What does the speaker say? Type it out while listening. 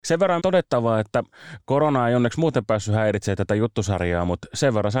Sen verran todettavaa, että korona ei onneksi muuten päässyt häiritsemään tätä juttusarjaa, mutta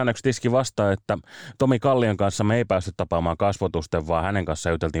sen verran säännöksi tiski vastaa, että Tomi Kallion kanssa me ei päästy tapaamaan kasvotusten, vaan hänen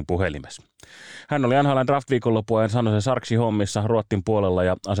kanssaan juteltiin puhelimessa. Hän oli NHL:n draft-viikonloppuajan Sanoisen Sharksin hommissa Ruottin puolella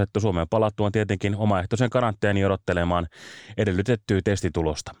ja asettui Suomeen palattuaan tietenkin omaehtoisen karanteeniin odottelemaan edellytettyä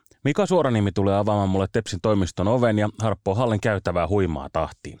testitulosta. Mika Suoranimi tulee avaamaan mulle Tepsin toimiston oven ja harppoo hallin käytävää huimaa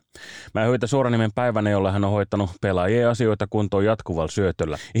tahtiin. Mä hyötän Suoranimen päivänä, jolla hän on hoitanut pelaajien asioita kuntoon jatkuvalla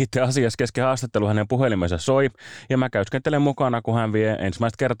syötöllä. Itse asiassa kesken haastattelu hänen puhelimensa soi ja mä käyskentelen mukana, kun hän vie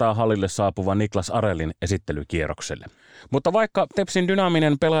ensimmäistä kertaa hallille saapuvan Niklas Arellin esittelykierrokselle. Mutta vaikka Tepsin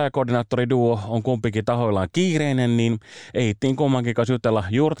dynaaminen pelaajakoordinaattoriduo on kumpikin tahoillaan kiireinen, niin ehittiin kummankin kanssa jutella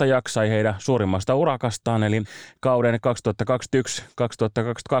juurta jaksai heidän suurimmasta urakastaan, eli kauden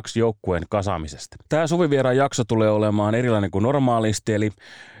 2021-2022 joukkueen kasaamisesta. Tämä suvivieraan jakso tulee olemaan erilainen kuin normaalisti, eli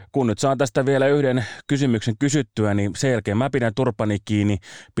kun nyt saan tästä vielä yhden kysymyksen kysyttyä, niin sen jälkeen mä pidän turpani kiinni,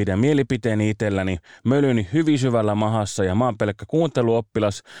 pidän mielipiteeni itselläni, mölyni hyvin syvällä mahassa ja mä oon pelkkä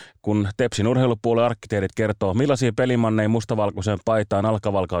kuunteluoppilas, kun Tepsin urheilupuolen arkkitehdit kertoo, millaisia pelimanneja mustavalkoiseen paitaan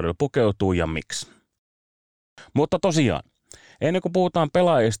alkavalkaudella pukeutuu ja miksi. Mutta tosiaan, ennen kuin puhutaan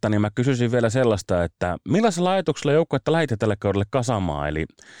pelaajista, niin mä kysyisin vielä sellaista, että millaisella ajatuksella joukkuetta lähditte tälle kaudelle kasaamaan, eli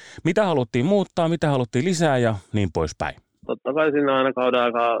mitä haluttiin muuttaa, mitä haluttiin lisää ja niin poispäin. Totta kai siinä aina kauden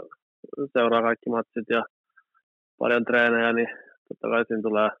aikaa seuraa kaikki matsit ja paljon treenejä, niin totta kai siinä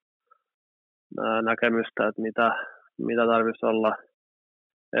tulee näkemystä, että mitä tarvitsisi olla,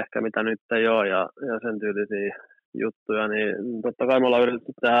 ehkä mitä nyt ei ole ja sen tyylisiä juttuja, niin totta kai me ollaan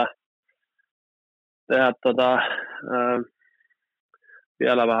yritetty tehdä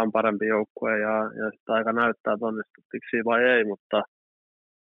vielä vähän parempi joukkue ja sitten aika näyttää, että onnistuttiinko siinä vai ei,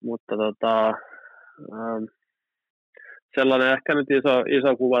 mutta sellainen ehkä nyt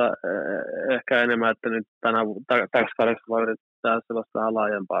iso kuva, ehkä enemmän, että nyt täksi kaudeksi voi yrittää sellaista vähän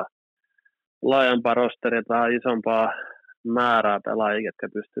laajempaa rosteria, vähän isompaa määrää pelaajia, jotka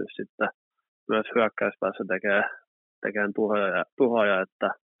pystyy sitten myös hyökkäyspäässä tekemään tuhoja, että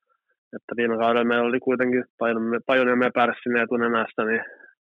viime kaudella meillä oli kuitenkin Pajuniemi ja Pärssinen etunenässä, niin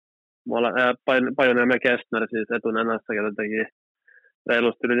Pajuniemi ja Kestner siis etunenässä, jotka teki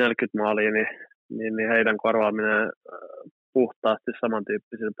reilusti yli 40 maalia, niin heidän korvaaminen puhtaasti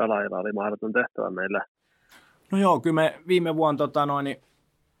samantyyppisillä pelaajilla oli mahdoton tehtävä meillä. No joo, kyllä me viime vuonna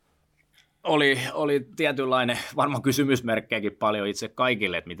oli tietynlainen varmaan kysymysmerkkejäkin paljon itse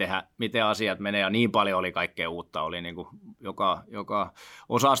kaikille, että miten asiat menee, ja niin paljon oli kaikkea uutta, oli niin kuin joka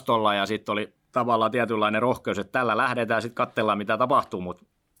osastolla, ja sitten oli tavallaan tietynlainen rohkeus, että tällä lähdetään, sitten katsellaan mitä tapahtuu, mutta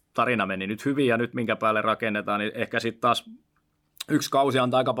tarina meni nyt hyvin, ja nyt minkä päälle rakennetaan, niin ehkä sitten taas yksi kausi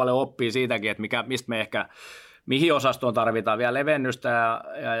antaa aika paljon oppia siitäkin, että mihin osastoon tarvitaan vielä levennystä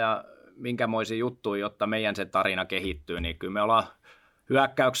ja minkämoisia juttuja, jotta meidän se tarina kehittyy, niin kyllä me ollaan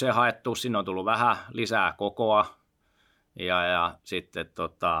hyökkäykseen haettu, sinne on tullut vähän lisää kokoa ja sitten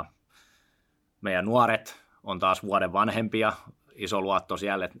meidän nuoret on taas vuoden vanhempia, iso luotto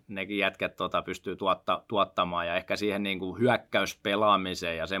siellä, että nekin jätkät pystyy tuottamaan ja ehkä siihen niin kuin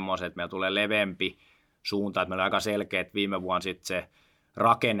hyökkäyspelaamiseen ja semmoisen, että meillä tulee leveämpi suunta, että meillä on aika selkeä, että viime vuonna sitten se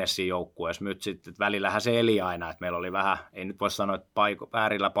rakenne siinä joukkueessa, nyt sitten välillähän se eli aina, että meillä oli vähän, ei nyt voi sanoa, että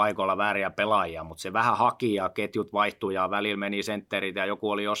väärillä paikoilla vääriä pelaajia, mutta se vähän haki ja ketjut vaihtui ja välillä meni sentterit ja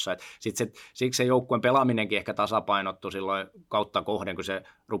joku oli jossain. Siksi se joukkueen pelaaminenkin ehkä tasapainottui silloin kautta kohden, kun se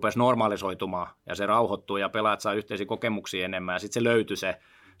rupesi normalisoitumaan ja se rauhoittui ja pelaajat saa yhteisiä kokemuksia enemmän ja sitten se löytyi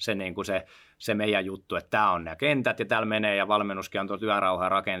se meidän juttu, että tämä on nämä kentät ja täällä menee ja valmennuskin antoi työrauhaa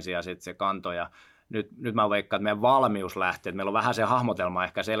rakensi ja sitten se kanto ja nyt mä veikkaan, että meidän valmius lähtee, että meillä on vähän se hahmotelma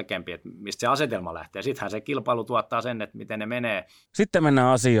ehkä selkeämpi, että mistä se asetelma lähtee. Sittenhän se kilpailu tuottaa sen, että miten ne menee. Sitten mennään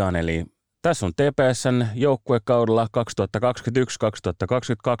asiaan, eli tässä on TPS:n joukkuekaudella 2021-2022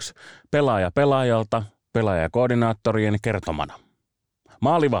 pelaaja pelaajalta, pelaajakoordinaattorien kertomana.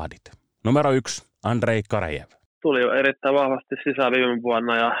 Maalivahdit. Numero 1, Andrei Karajev. Tuli erittäin vahvasti sisään viime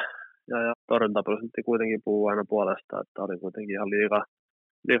vuonna ja torjuntaprosentti kuitenkin puhuu aina puolesta, että oli kuitenkin ihan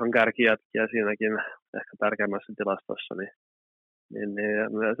liikan kärkijätkiä siinäkin ehkä tärkeimmässä tilastossa, niin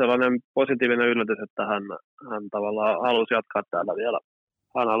sellainen positiivinen yllätys, että hän tavallaan halusi jatkaa täällä vielä.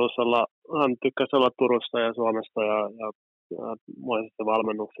 Hän tykkäsi olla Turussa ja Suomesta ja muista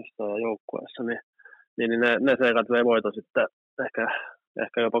valmennuksista ja joukkueessa, niin ne seikat vei voito sitten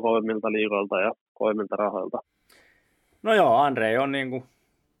ehkä jopa kovemmilta liigoilta ja kovemmilta rahoilta. No joo, Andrei on niin kuin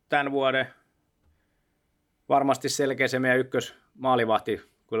tämän vuoden varmasti selkeä se meidän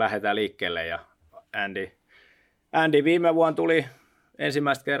ykkösmaalivahti, kun lähdetään liikkeelle. Ja Andy viime vuonna tuli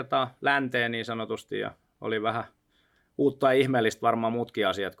ensimmäistä kertaa länteen niin sanotusti, ja oli vähän uutta ja ihmeellistä varmaan muutkin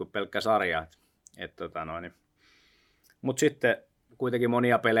asiat kuin pelkkä sarja. Mutta sitten kuitenkin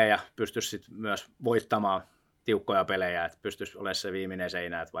monia pelejä pystyisi sit myös voittamaan, tiukkoja pelejä, että pystyisi olemaan se viimeinen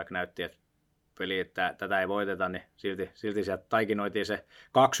seinä, että vaikka näytti, että peli, että tätä ei voiteta, niin silti sieltä taikinoitiin se 2-1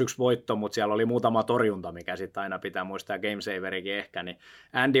 voitto, mutta siellä oli muutama torjunta, mikä sitten aina pitää muistaa, game saverikin ehkä, niin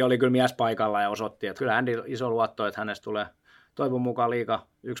Andy oli kyllä mies paikalla ja osoitti, että kyllä Andy iso luotto, että hänestä tulee toivon mukaan liiga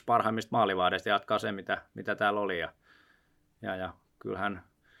yksi parhaimmista maalivahdeista ja jatkaa se, mitä täällä oli. Ja kyllä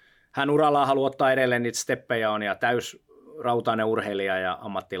hän urallaan haluaa ottaa edelleen niitä steppejä on ja rautainen urheilija ja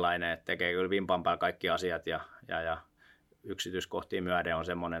ammattilainen, että tekee kyllä vimpan päällä kaikki asiat ja yksityiskohtiin myöden on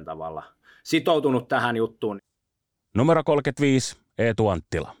semmoinen tavalla sitoutunut tähän juttuun. Numero 35, Eetu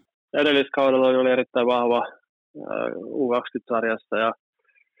Anttila. Edelliskaudella oli erittäin vahva U20-sarjassa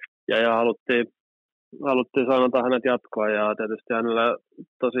ja haluttiin saada hänet jatkoa ja tietysti hänellä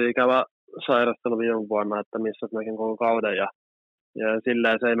tosi ikävä sairastelu viime vuonna, että missä mekin koko kauden ja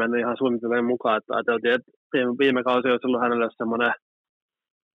sillä se ei mennyt ihan suunnitelmien mukaan, että ajateltiin, että viime kausi olisi ollut hänelle semmoinen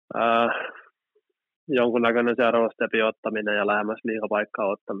jonkunnäköinen seuraava stepin ottaminen ja lähemmäs liigapaikkaa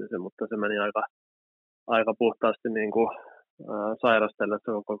ottamisen, mutta se meni aika puhtaasti niin kuin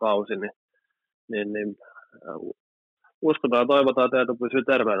sairastellessa koko kausi, niin uskotaan ja toivotaan, että Eetu pysyy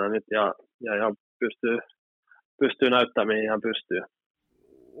terveenä nyt ja pystyy näyttämään, mihin hän pystyy.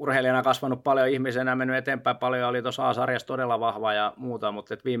 Urheilijana kasvanut paljon ihmisenä, mennyt eteenpäin paljon, oli tuossa A-sarjassa todella vahva ja muuta,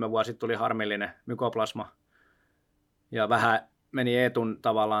 mutta viime vuosi tuli harmillinen mykoplasma. Ja vähän meni Eetun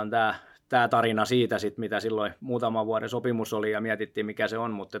tavallaan tämä tarina siitä, mitä silloin muutaman vuoden sopimus oli ja mietittiin, mikä se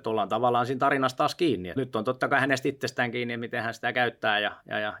on, mutta ollaan tavallaan siinä tarinassa taas kiinni. Nyt on totta kai hänestä itsestään kiinni, miten hän sitä käyttää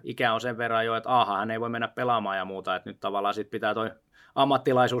ja ikä on sen verran jo, että hän ei voi mennä pelaamaan ja muuta, että nyt tavallaan sit pitää toi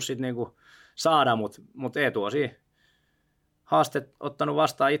ammattilaisuus sit niinku saada, mutta Eetu on siinä haasteet ottanut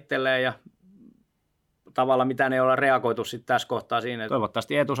vastaan itselleen ja tavallaan mitään ei ole reagoitu sitten tässä kohtaa siinä.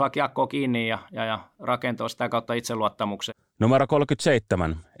 Toivottavasti Eetu saa kiekkoa kiinni ja rakentaa sitä kautta itseluottamuksen. Numero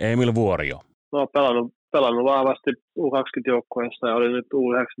 37, Emil Vuorio. No, pelannut vahvasti U20-joukkueessa ja oli nyt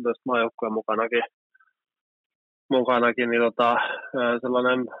U19-maajoukkueen mukanakin niin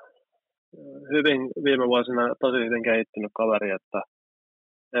sellainen hyvin viime vuosina tosi hyvin kehittynyt kaveri, että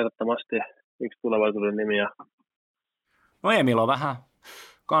ehdottomasti yksi tulevaisuuden nimiä. No Emil on vähän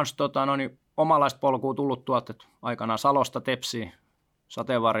kans omanlaista polkua tullut tuolta aikanaan Salosta Tepsiin,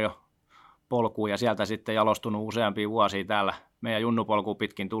 sateenvarjo polkuun ja sieltä sitten jalostunut useampia vuosia täällä meidän junnupolkuun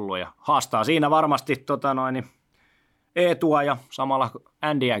pitkin tullut ja haastaa siinä varmasti Eetua ja samalla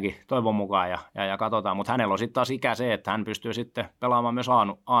Andyäkin toivon mukaan ja katsotaan, mutta hänellä on sitten taas ikä se, että hän pystyy sitten pelaamaan myös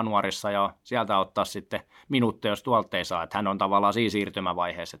A-nuorissa ja sieltä ottaa sitten minuutteja, jos tuolta ei saa, että hän on tavallaan siinä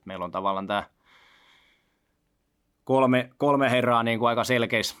siirtymävaiheessa, että meillä on tavallaan tämä kolme herraa niin kuin aika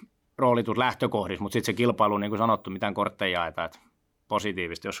selkeissä roolitus lähtökohdissa, mutta sitten se kilpailu, niin kuin sanottu, mitään kortteja jaetaan, että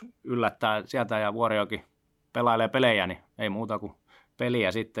positiivisesti, jos yllättää sieltä ja Vuoriokin pelailee pelejä, niin ei muuta kuin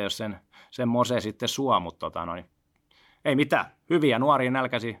peliä sitten, jos sen Mose sitten suo, mutta ei mitään. Hyviä nuoria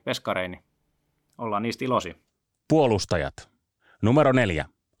nälkäisiä veskareja, niin ollaan niistä iloisia. Puolustajat. Numero 4,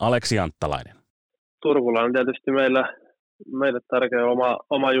 Aleksi Anttalainen. Turkula on tietysti meille tärkeä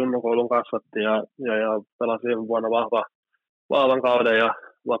oma junnukoulun kasvatti ja pelasi viime vuonna vahvan kauden ja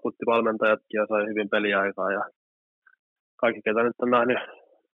vakuutti valmentajatkin ja sai hyvin peliaikaa. Ja kaikki, ketä nyt on nähnyt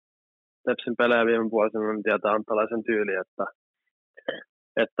Tepsin pelejä viime vuosina, niin tietää Anttalaisen tyyli,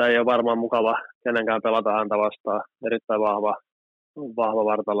 että ei ole varmaan mukava kenenkään pelata häntä vastaan. Erittäin vahva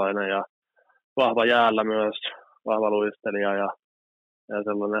vartalainen ja vahva jäällä myös, vahva luistelija ja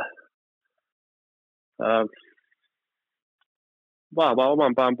sellainen vahva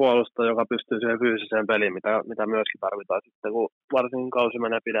oman pään puolustaja, joka pystyy siihen fyysiseen peliin, mitä myöskin tarvitaan sitten, kun varsinkin kausi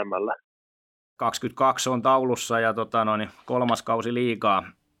menee pidemmälle. 22 on taulussa ja 3. kausi liigaa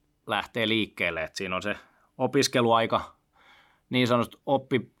lähtee liikkeelle. Et siinä on se opiskeluaika, niin sanotut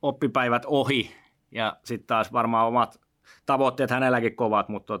oppipäivät ohi ja sitten taas varmaan omat tavoitteet hänelläkin kovat,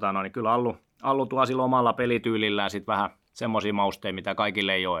 mutta kyllä Allu tuo silloin omalla pelityylillään sitten vähän semmoisia mausteja, mitä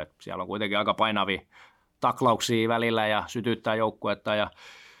kaikille ei ole. Et siellä on kuitenkin aika painavia taklauksia välillä ja sytyttää joukkuetta ja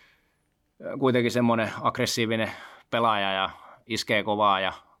kuitenkin semmoinen aggressiivinen pelaaja ja iskee kovaa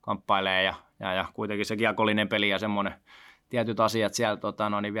ja kamppailee ja kuitenkin se kiekollinen peli ja semmoinen tietyt asiat siellä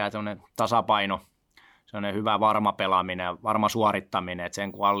vielä semmoinen tasapaino, semmoinen hyvä varma pelaaminen ja varma suorittaminen, että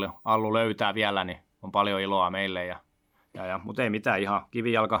sen kun Allu löytää vielä, niin on paljon iloa meille mutta ei mitään, ihan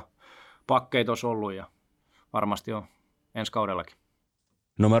kivijalka pakkeet olisi ollut ja varmasti on ensi kaudellakin.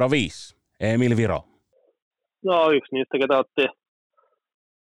 Numero 5, Emil Viro. No, yksi niistä, ketä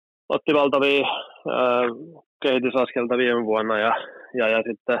otti valtavia kehitysaskelta viime vuonna ja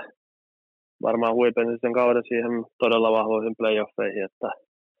sitten varmaan huipensi sen kauden siihen todella vahvoihin playoffeihin, että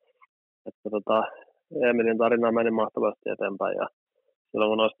Emilin tarina meni mahtavasti eteenpäin ja silloin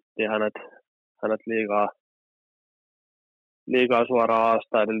kun nostettiin hänet liigaa suoraan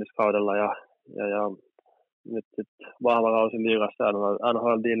Asta edelliskaudella ja nyt sitten vahva kausi liigassa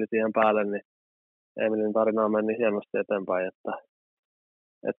NHL-diili siihen päälle, niin Emilin tarina on mennyt hienosti eteenpäin, että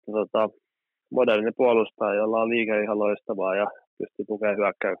moderni puolustaja, jolla on liike ihan loistavaa ja pystyy tukemaan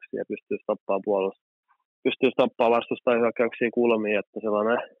hyökkäyksiä ja pystyy stoppaamaan vastustajan hyökkäyksiä kulmiin, että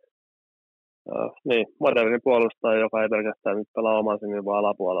sellainen moderni puolustaja, joka ei pelkästään nyt pelaa oman sinnin vaan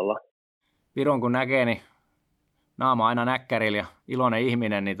alapuolella. Viron kun näkee, niin naama aina näkkärillä ja iloinen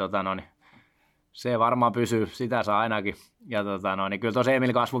ihminen, niin, se varmaan pysyy, sitä saa ainakin. Ja niin kyllä tuossa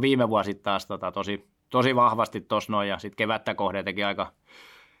Emil kasvoi viime vuosi taas tosi vahvasti tuossa noin, ja sitten kevättä kohde teki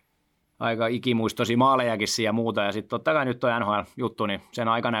aika ikimuistoisia maalejakin ja muuta, ja sitten totta kai nyt tuo NHL-juttu, niin sen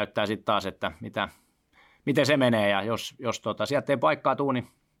aika näyttää sitten taas, että miten se menee, ja jos sieltä ei paikkaa tule, niin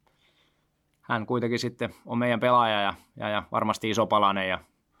hän kuitenkin sitten on meidän pelaaja ja varmasti iso palanen, ja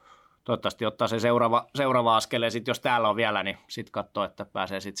toivottavasti ottaa se seuraava askel, ja sitten jos täällä on vielä, niin sitten katsoo, että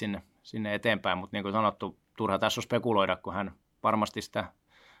pääsee sitten sinne eteenpäin, mutta niin kuin sanottu, turha tässä on spekuloida, kun hän varmasti sitä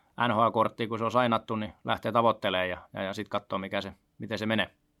NHL-korttia, kun se on sainattu, niin lähtee tavoittelemaan ja sitten katsoo, miten se menee.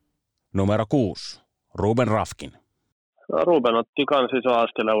 Numero 6. Ruben Rafkin. Ruben otti kans iso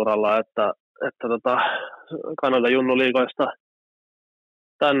askel uralla, että Kanada junnuliigoista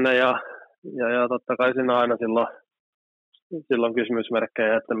tänne ja totta kai siinä aina silloin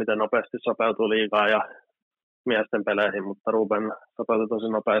kysymysmerkkejä, että miten nopeasti sopeutuu liigaan ja miesten peleihin, mutta Ruben sopeutui tosi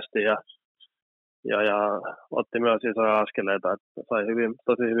nopeasti ja otti myös isoja askeleita, että sai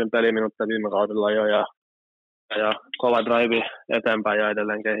tosi hyvin peliminuutteja viime kaudella jo ja kova drive eteenpäin ja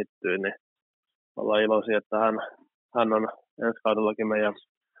edelleen kehittyy, niin ollaan iloisia, että hän on ensi kaudellakin meidän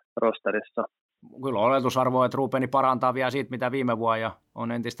rosterissa. Kyllä oletusarvo, että Rubeni parantaa vielä siitä, mitä viime vuonna ja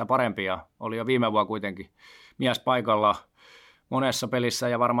on entistä parempi ja oli jo viime vuonna kuitenkin mies paikalla monessa pelissä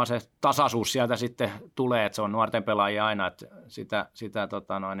ja varmaan se tasaisuus sieltä sitten tulee, että se on nuorten pelaajia aina, että sitä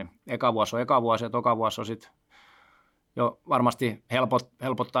eka vuosi on eka vuosi ja toka vuosi on sitten jo varmasti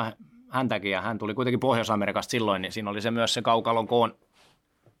helpottaa häntäkin ja hän tuli kuitenkin Pohjois-Amerikasta silloin, niin siinä oli se myös se kaukalon koon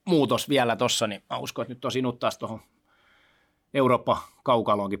muutos vielä tuossa, niin mä uskon, että nyt on sinuttaisi tuohon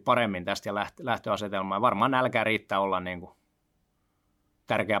Eurooppa-kaukaloonkin paremmin tästä ja lähtöasetelmaa. Varmaan nälkää riittää olla niin kuin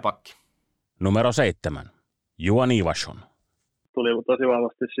tärkeä pakki. Numero 7. Juan Ivason. Tuli tosi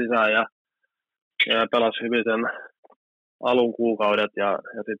vahvasti sisään ja pelasi hyvin sen alun kuukaudet ja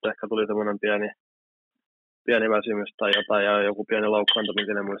sitten ehkä tuli semmoinen pieni väsymys tai jotain ja joku pieni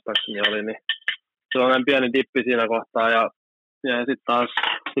loukkaantuminen muistaakseni oli, niin sellainen pieni dippi siinä kohtaa ja sitten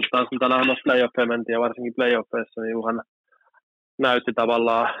taas mitä lähemmäs playoffeja mentiin ja varsinkin playoffeissa, niin Juhan näytti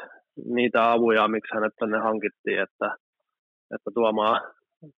tavallaan niitä avuja, miksi hänet tänne hankittiin, että tuomaan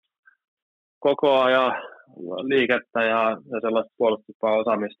kokoa ja liikettä ja sellaista puolustuspaa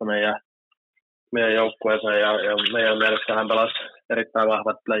osaamista meidän joukkueeseen ja meidän mielestä hän pelasi erittäin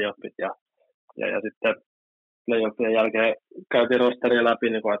vahvat playoffit ja sitten playoffien jälkeen käytiin rosteria läpi,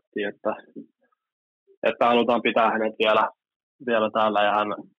 niin koettiin, että halutaan pitää hänet vielä täällä ja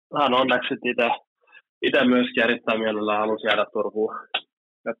hän onneksi itse myöskin erittäin mielellään halusi jäädä Turkuun.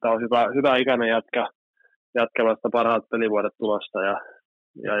 Että on hyvä ikäinen jätkä vasta parhaat pelivuodet tulosta ja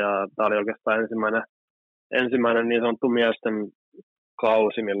tämä oli oikeastaan ensimmäinen niin sanottu miesten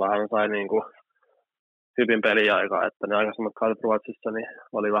kausi, millä hän sai niin kuin hyvin peliaikaa, että ne aikaisemmat kaudet Ruotsissa niin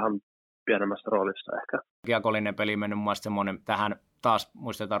oli vähän pienemmässä roolissa ehkä. Kiekollinen peli mennyt mun mielestä semmoinen, tähän taas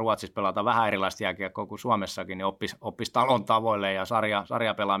muistetaan Ruotsissa pelata vähän erilaista jääkiekkoa kuin Suomessakin, niin oppisi talon tavoille ja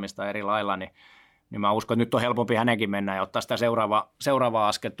sarjapelaamista eri lailla, niin mä uskon, että nyt on helpompi hänenkin mennä ja ottaa sitä seuraavaa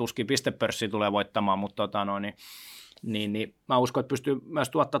askel, tuskin pistepörssi tulee voittamaan, mutta niin mä uskon, että pystyy myös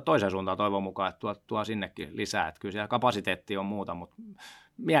tuottaa toiseen suuntaan toivon mukaan, että tuo sinnekin lisää, että kyllä siellä kapasiteettia on muuta, mutta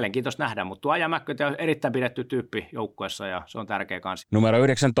mielenkiintoista nähdä, mutta tuo Jämäkkö on erittäin pidetty tyyppi joukkueessa ja se on tärkeä kanssa. Numero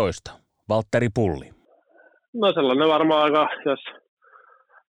 19, Valtteri Pulli. No sellainen varmaan aika,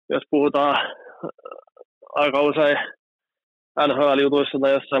 jos puhutaan aika usein NHL-jutuissa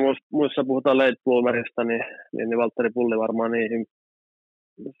tai jossain muissa puhutaan late bloomerista, niin Valtteri Pulli varmaan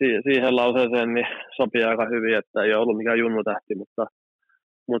siihen lauseeseen niin sopii aika hyvin, että ei ole ollut mikään junnutähti, mutta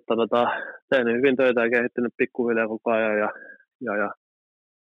tehnyt hyvin töitä ja kehittynyt pikkuhiljaa koko ajan ja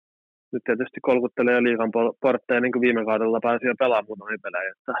nyt tietysti kolkuttelee jo liigan portteja, niin kuin viime kaudella pääsi jo pelaamaan muutamia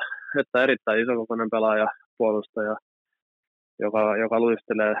pelejä, että erittäin isokokoinen pelaaja, puolustaja, joka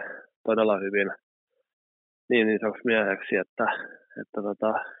luistelee todella hyvin niin isoksi mieheksi, että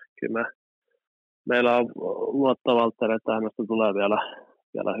kyllä meillä on luottoa Valtteri, että hänestä tulee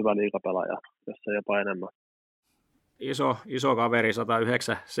vielä hyvä liigapelaaja, jos ei jopa enemmän. Iso kaveri,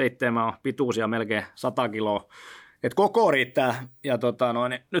 197 on pituus ja melkein 100 kiloa Et koko riittää. Ja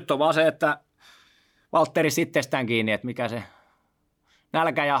nyt on vaan se, että Valtteri itsestään kiinni, että mikä se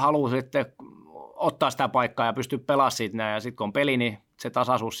nälkä ja halu sitten ottaa sitä paikkaa ja pystyy pelaamaan siitä. Ja sitten kun on peli, niin se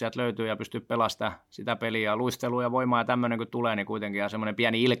tasaisuus sieltä löytyy ja pystyy pelaamaan sitä peliä ja luistelua ja voimaa ja tämmöinen kun tulee, niin kuitenkin ja semmoinen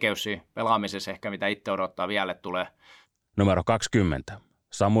pieni ilkeys siinä pelaamisessa ehkä, mitä itse odottaa vielä, että tulee. Numero 20.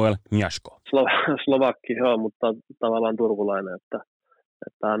 Samuel Miasko. Slovakki, joo, mutta tavallaan turkulainen, että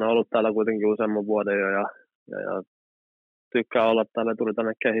hän on ollut täällä kuitenkin useamman vuoden jo ja tykkää olla täällä, tuli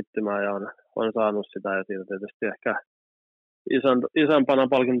tänne kehittymään ja on saanut sitä ja siitä tietysti ehkä isompana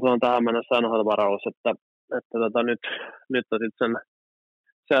palkintona tähän mennessä NHL-varaus, että nyt on sitten sen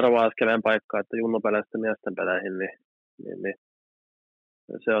seuraava askeleen paikka, että junnupeleistä miesten peleihin, niin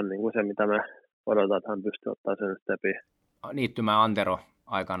se on niin kuin se, mitä me odotetaan, että hän pystyy ottaa sen stepin. Niittymä Antero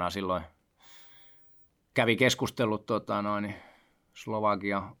aikanaan silloin kävi keskustelut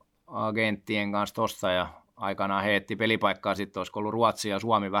Slovakian agenttien kanssa tuossa ja aikanaan heitti pelipaikkaa, sitten olisiko ollut Ruotsi ja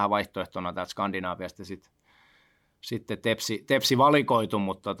Suomi vähän vaihtoehtona täältä Skandinaaviasta, sitten Tepsi valikoitu,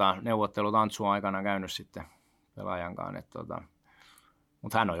 mutta neuvottelut Antsu on aikanaan käynyt sitten pelaajankaan,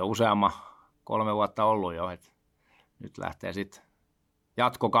 mutta hän on jo 3 vuotta ollut jo, että nyt lähtee sitten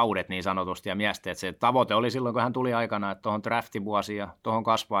jatkokaudet niin sanotusti ja miesten, että se tavoite oli silloin, kun hän tuli aikana, että tuohon draftivuosiin ja tuohon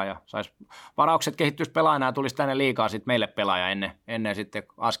kasvaa ja saisi varaukset kehittyisi pelaajana ja tulisi tänne liikaa sitten meille pelaaja ennen sitten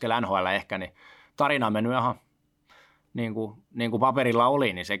askel NHL ehkä, niin tarina on mennyt ihan niin kuin paperilla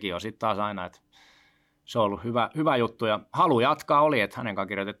oli, niin sekin on sitten taas aina, että se on ollut hyvä juttu ja halu jatkaa oli, että hänen kanssa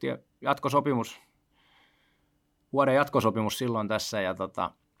kirjoitettiin vuoden jatkosopimus silloin tässä ja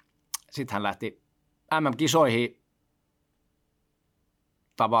sitten hän lähti MM-kisoihin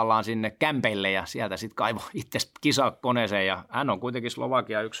tavallaan sinne kämpeille ja sieltä sitten kaivoi itse kisakoneeseen ja hän on kuitenkin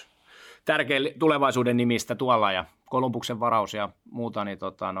Slovakia yksi tärkeä tulevaisuuden nimistä tuolla ja Kolumbuksen varaus ja muuta, niin,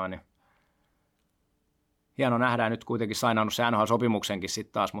 niin hieno nähdä nyt kuitenkin sainannut se NHL-sopimuksenkin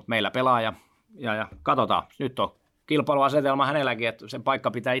sitten taas, mutta meillä pelaa ja katsotaan, nyt on kilpailuasetelma hänelläkin, että sen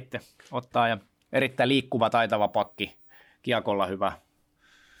paikka pitää itse ottaa ja erittäin liikkuva, taitava pakki, kiekolla hyvä.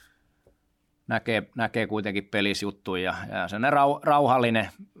 Näkee kuitenkin pelissä juttuja ja sellainen rauhallinen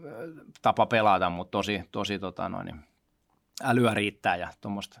tapa pelata, mutta tosi älyä riittää ja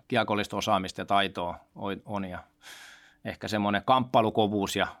tuommoista kiekollista osaamista ja taitoa on ja ehkä semmoinen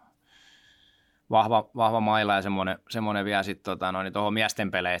kamppailukovuus ja vahva maila ja semmoinen vielä sitten tuohon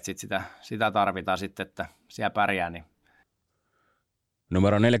miesten peleihin, että sitä tarvitaan sitten, että siellä pärjää. Niin.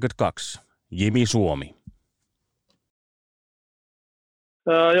 Numero 42, Jimi Suomi.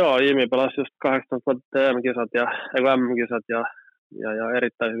 Joo, Jimi pelasi just 18 MM-kisat ja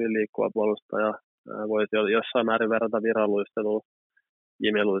erittäin hyvin liikkuva puolustaja. Voisi jossain määrin verrata Viron luisteluun,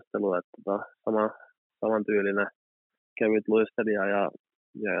 Jimin luisteluun, että saman tyylinen kevyt luistelija ja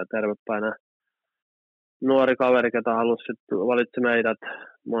tervepäinen nuori kaveri, ketä valitsi meidät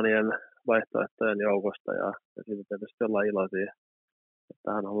monien vaihtoehtojen joukosta ja siitä tietysti ollaan iloisia.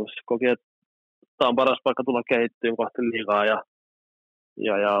 Että hän koki, että tämä on paras paikka tulla kehittyyn kohti liigaa ja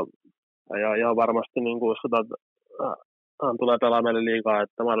varmasti niin kuin uskotaan, että hän tulee pelaamaan meille liigaa,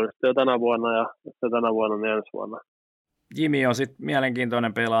 että mahdollisesti jo tänä vuonna ja tänä vuonna niin ensi vuonna. Jimi on sitten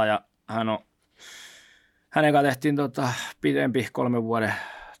mielenkiintoinen pelaaja. Hänen kanssa tehtiin pidempi 3 vuoden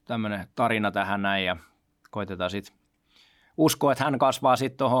tämmöinen tarina tähän näin ja koitetaan sitten uskoa, että hän kasvaa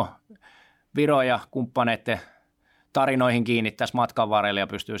sitten tuohon Viron ja kumppaneiden tarinoihin kiinni tässä matkan varrella ja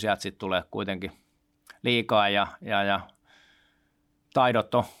pystyy sieltä sitten tulemaan kuitenkin liikaa ja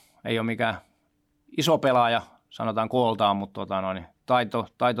taidot ei ole mikään iso pelaaja, sanotaan kooltaan, mutta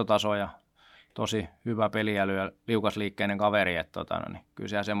taitotaso ja tosi hyvä peliäly ja liukasliikkeinen kaveri, että kyllä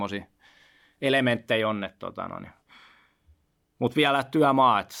siellä semmoisia elementtejä on, että mutta vielä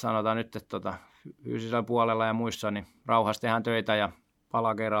työmaa, että sanotaan nyt, että fyysisellä puolella ja muissa, niin rauhassa tehdään töitä ja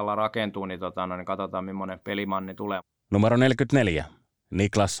pala kerralla rakentuu, niin, niin katsotaan, millainen pelimanni tulee. Numero 44,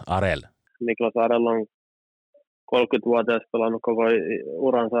 Niklas Arell. Niklas Arell on 30-vuotias pelannut koko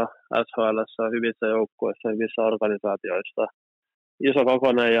uransa SHL:ssä hyvissä joukkueissa, hyvissä organisaatioissa. Iso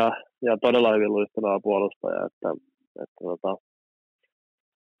kokoinen ja todella hyvin luisteleva puolustaja,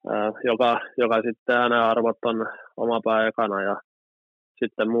 joka sitten hänen arvot on oma pää ekana ja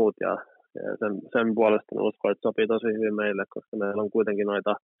sitten muut. Ja sen puolesta uskon, että sopii tosi hyvin meille, koska meillä on kuitenkin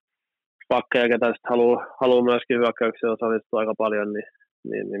noita pakkeja, ketä sitten haluaa myöskin hyökkäyksiä osallistua aika paljon,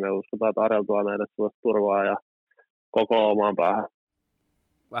 niin me uskotaan, että Arell tuo meille turvaa ja koko omaan päähän.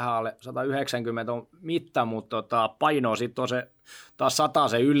 Vähän alle 190 on mitta, mutta paino sitten on se taas 100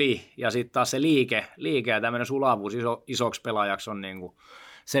 se yli ja sitten taas se liike ja tämmöinen sulavuus isoksi pelaajaksi on niinku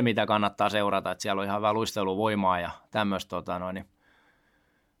se, mitä kannattaa seurata, että siellä on ihan hyvä luisteluvoimaa ja tämmöistä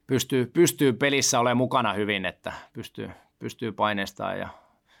pystyy pelissä olemaan mukana hyvin, että pystyy painestamaan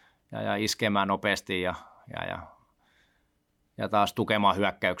ja iskemään nopeasti ja taas tukemaan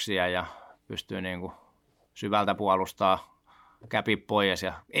hyökkäyksiä ja pystyy niin kuin syvältä puolustaa käpi pois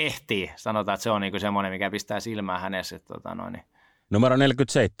ja ehtii. Sanotaan, että se on niin kuin semmoinen, mikä pistää silmään hänessä. Numero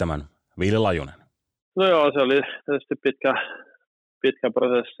 47, Ville Lajunen. No joo, se oli tietysti pitkä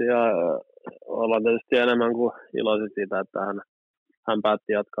prosessi ja ollaan tietysti enemmän kuin iloisia siitä, että hän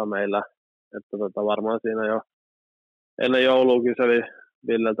päätti jatkaa meillä. Että varmaan siinä jo ennen joulua kyseli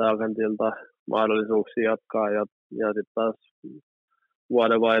Villeltä agentilta mahdollisuuksia jatkaa ja sitten taas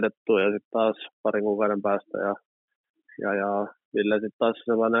vuoden vaihdettu ja sitten taas parin kuukauden päästä ja Ville sitten taas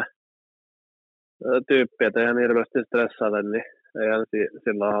sellainen tyyppi, että ei hän hirveästi stressaile, niin ei hän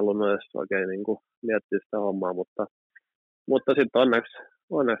silloin halunnut edes oikein niin kuin miettiä sitä hommaa, mutta sitten onneksi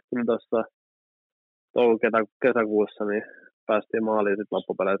tuossa kesäkuussa niin päästiin maaliin sitten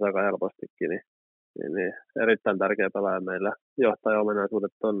loppupeleissä aika helpostikin, niin erittäin tärkeä pelaaja meillä.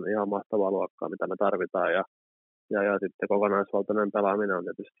 Johtaja-ominaisuudet on ihan mahtavaa luokkaa, mitä me tarvitaan ja sitten kokonaisvaltainen pelaaminen on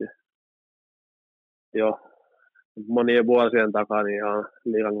tietysti jo monien vuosien takaa niin ihan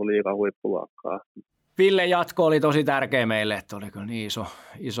liigan huippuluokkaa. Ville jatko oli tosi tärkeä meille, että oli kyllä niin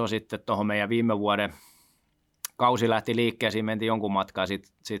iso sitten tuohon meidän viime vuoden kausi lähti liikkeeseen, mentiin jonkun matkaa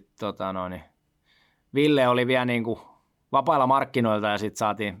sitten Ville oli vielä niin kuin vapailla markkinoilta ja sitten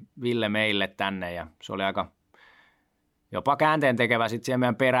saatiin Ville meille tänne ja se oli aika jopa käänteen tekevä sitten siihen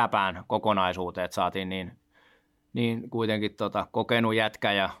meidän peräpään kokonaisuuteen, että saatiin niin kuitenkin kokenut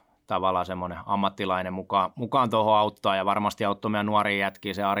jätkä ja tavallaan semmoinen ammattilainen mukaan tuohon auttaa ja varmasti auttoi meidän nuoria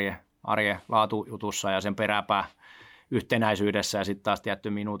jätkiä se arjen laatujutussa ja sen peräpää yhtenäisyydessä ja sitten taas tietty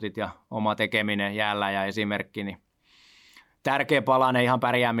minuutit ja oma tekeminen jäällä ja esimerkki, niin tärkeä palanen ihan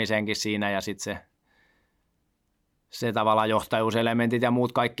pärjäämisenkin siinä ja sitten se tavallaan johtajuuselementit ja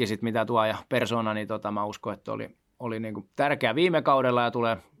muut kaikki sit mitä tuo ja persona, niin mä uskon, että oli niinku tärkeä viime kaudella ja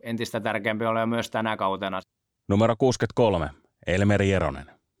tulee entistä tärkeämpi olemaan myös tänä kautena. Numero 63, Elmeri Eronen.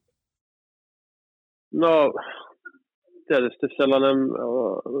 No, tietysti sellainen,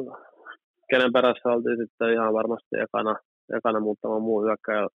 kenen perässä oltiin sitten ihan varmasti ekana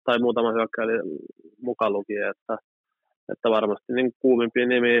muutama hyökkäjä mukaan lukien, että varmasti niin kuumimpia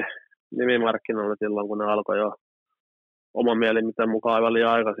nimimarkkinoilla silloin, kun ne alkoi jo oman mielimiten mukaan aivan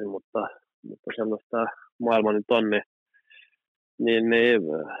liian aikaisin, mutta sellaista maailma nyt on, niin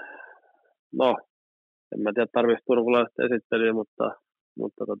no, en mä tiedä tarvitsisi turkulaista esittelyä, mutta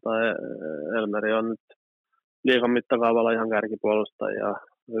Elmeri on nyt liigan mittakaavalla ihan kärkipuolustaja ja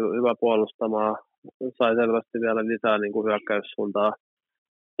hyvä puolustamaan. Sai selvästi vielä lisää niin kuin hyökkäyssuuntaa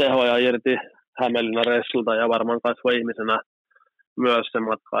tehoja irti Hämeenlinnan reissulta ja varmaan kasvoi ihmisenä myös sen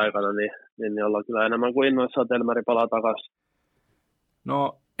matka-aikana, niin ollaan kyllä enemmän kuin innoissaan, että Elmeri palaa takaisin.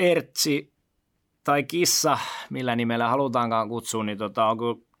 No Ertsi tai Kissa, millä nimellä halutaankaan kutsua, niin on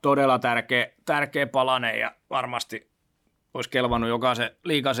kyllä todella tärkeä palanen ja varmasti olisi kelvannut jokaisen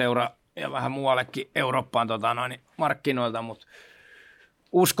liigaseura ja vähän muuallekin Eurooppaan markkinoilta, mutta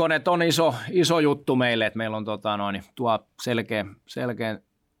uskon, että on iso juttu meille, että meillä on tuo selkeä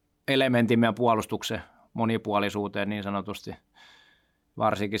elementin meidän puolustuksen monipuolisuuteen niin sanotusti,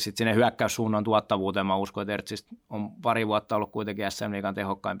 varsinkin sitten sinne hyökkäyssuunnan tuottavuuteen. Mä uskon, että Ertsistä on pari vuotta ollut kuitenkin SM-liigan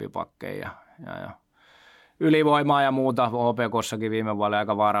tehokkaimpia pakkeja ja ylivoimaa ja muuta. HPK:ssakin viime vuonna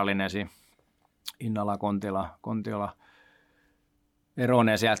aika vaarallinen Innala, Kontiola,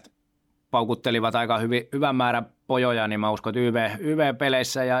 Eronen sieltä paukuttelivat aika hyvän määrän pojoja, niin mä uskon, että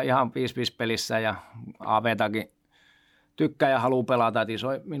YV-peleissä ja ihan 5-5 pelissä ja AV:takin tykkää ja haluaa pelata, että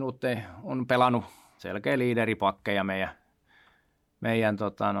isoja minuutteja on pelannut selkeä liideripakkeja meidän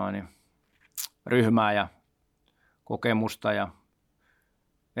ryhmää ja kokemusta ja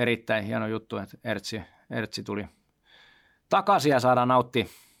erittäin hieno juttu, että Ertsi tuli takaisin ja saadaan nauttia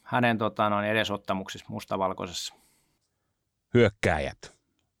hänen edesottamuksissa mustavalkoisessa. Hyökkääjät.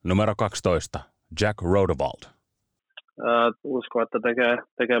 Numero 12, Jack Rodewald. Uskon, että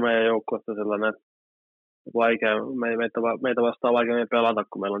tekee meidän joukkueesta sellainen vaikea, meitä vastaan vaikeammin pelata,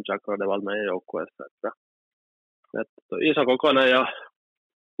 kun meillä on Jack Rodewald meidän joukkueessa. Että iso kokoinen ja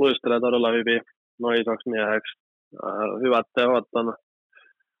luistelee todella hyvin noin isoksi mieheksi. Hyvät tehot on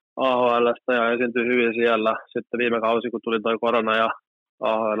AHL:stä ja esiintyi hyvin siellä. Sitten viime kausi, kun tuli toi korona ja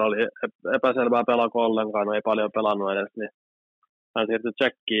AHL oli epäselvää pelako ollenkaan, ei paljon pelannut edes, niin hän siirtyi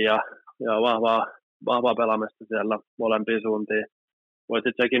Tsekkiin ja vahvaa pelaamista siellä molempiin suuntiin.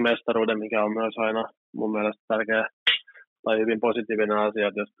 Voitti Tsekin mestaruuden, mikä on myös aina mun mielestä tärkeä tai hyvin positiivinen asia,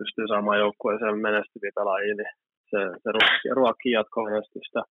 että jos pystyy saamaan joukkueeseen menestyviä pelaajia, niin se ruokkii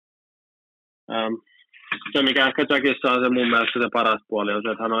jatkomenestystä. se, mikä ehkä Jackissa on se mun mielestä se paras puoli, on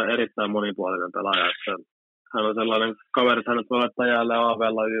se, että hän on erittäin monipuolinen pelaaja. Että hän on sellainen kaveri, että hänet voi laittaa jälleen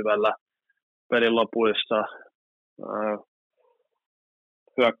AV:lla, YV:llä, pelin lopuissa,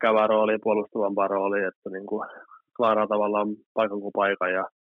 hyökkäävää roolia, puolustavampaa roolia, että niin kuin klaaraa tavallaan paikan kuin paikan, ja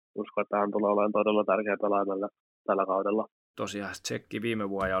uskon, että hän tulee olemaan todella tärkeä pelaaja tällä kaudella. Tosiaan Tsekki viime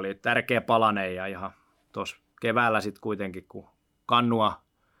vuonna oli tärkeä palanen, ja ihan tuossa keväällä sitten kuitenkin, kun kannua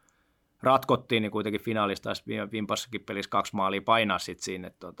ratkottiin, niin kuitenkin finaalista vimpassakin pelissä 2 maalia painaa sitten siinä,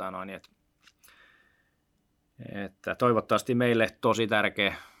 että toivottavasti meille tosi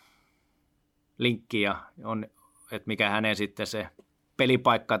tärkeä linkki, ja on, että mikä hänen sitten se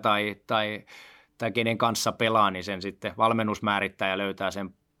pelipaikka tai kenen kanssa pelaa, niin sen sitten valmennus määrittää ja löytää sen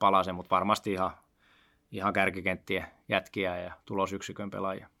palasen, mutta varmasti ihan kärkikenttien jätkiä ja tulosyksikön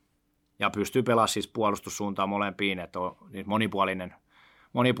pelaajia. Ja pystyy pelaamaan siis puolustussuuntaan molempiin, että on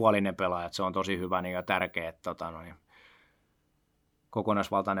monipuolinen pelaaja, että se on tosi hyvä ja tärkeä, että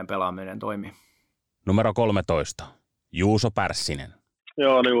kokonaisvaltainen pelaaminen toimii. Numero 13, Juuso Pärssinen.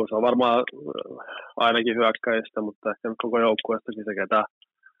 Joo, niin Juuso on varmaan ainakin hyökkäistä, mutta ehkä koko joukkueestakin se,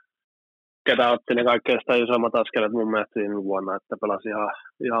 ketä otti ne kaikkein sitä isommat askeleet mun mielestä viime vuonna, että pelasi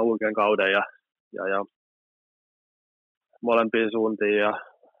ihan huikean kauden ja molempiin suuntiin ja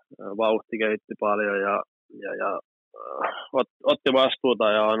vauhti kehitti paljon ja otti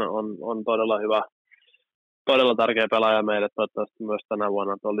vastuuta ja on todella hyvä, todella tärkeä pelaaja meille toivottavasti myös tänä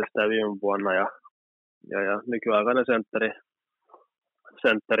vuonna, että oli sitä viime vuonna ja nykyaikainen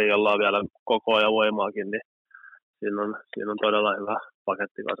sentteri, jolla on vielä koko ja voimaakin, niin siinä on todella hyvä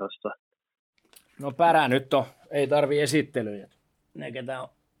paketti kasassa. No Pärä nyt ei tarvi esittelyjä. Ne, ketä on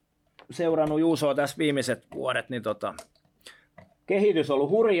seurannut Juusoa tässä viimeiset vuodet, niin kehitys on ollut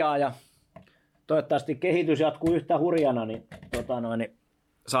hurjaa ja toivottavasti kehitys jatkuu yhtä hurjana, niin, niin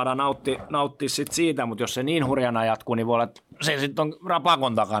saadaan nauttia sit siitä, mutta jos se niin hurjana jatkuu, niin voi olla, että se sitten on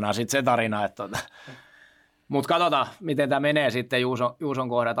rapakon takana sit se tarina. Mutta katsotaan, miten tämä menee sitten Juuson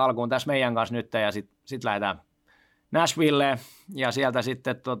kohdat alkuun tässä meidän kanssa nyt ja sitten lähdetään Nashvilleen ja sieltä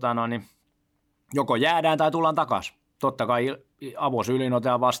sitten niin joko jäädään tai tullaan takaisin. Totta kai avosyliin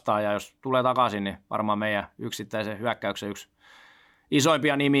otetaan vastaan ja jos tulee takaisin, niin varmaan meidän yksittäisen hyökkäyksen yksi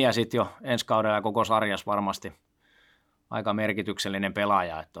isoimpia nimiä sitten jo ensi kaudella ja koko sarjassa varmasti aika merkityksellinen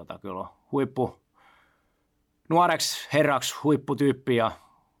pelaaja. Että kyllä on nuoreksi herraksi huipputyyppi ja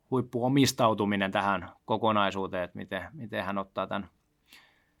huippuomistautuminen tähän kokonaisuuteen, että miten hän ottaa tämän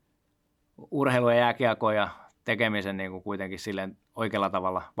urheilu- ja jääkiekon ja tekemisen niin kuin kuitenkin silleen oikealla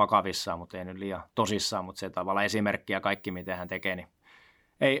tavalla vakavissaan, mutta ei nyt liian tosissaan, mutta se tavalla esimerkki ja kaikki, miten hän tekee, niin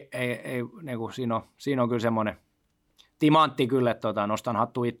ei niin kuin siinä on kyllä semmoinen timantti kyllä, että nostan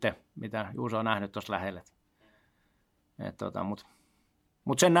hattu itse, mitä Juuso on nähnyt tuossa lähellä.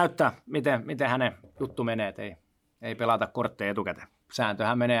 Mutta sen näyttää, miten hänen juttu menee, että ei pelata kortteja etukäteen.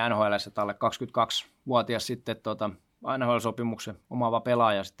 Sääntöhän menee NHL:ssä, että alle 22-vuotias sitten NHL-sopimuksen omaava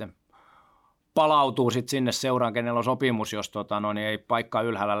pelaaja sitten palautuu sitten sinne seuraan, kenellä on sopimus, jos niin ei paikka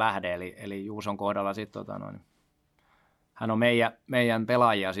ylhäällä lähde, eli Juuson kohdalla sitten hän on meidän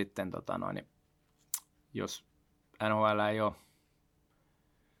pelaajia sitten, jos NHL ei ole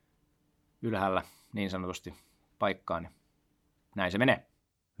ylhäällä niin sanotusti paikkaa, niin näin se menee.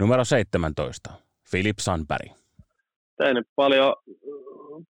 Numero 17, Filip Sandberg. Tehnyt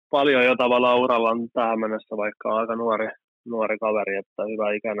paljon jo tavallaan urallaan tähän mennessä, vaikka on aika nuori kaveri, että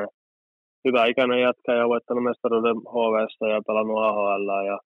hyvä ikäinen jätkä ja voittanut mestaruuden HV:ssä ja pelannut AHL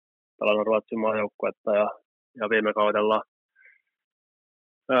ja pelannut Ruotsin maajoukkuetta ja viime kaudella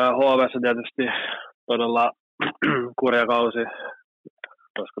HV:ssä tietysti todella kurja kausi,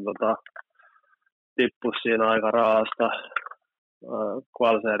 koska tippui siinä aika raasta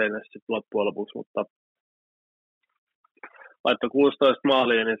Kvalserille sitten loppujen lopuksi, mutta laittoi 16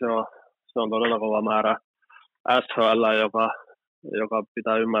 maalia, niin se on todella kova määrä SHL, joka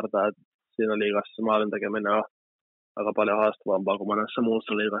pitää ymmärtää, että siinä liigassa se maalin tekeminen on aika paljon haastavampaa kuin monessa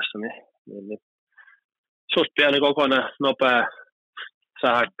muussa liigassa, niin suht pieni kokoinen, nopea,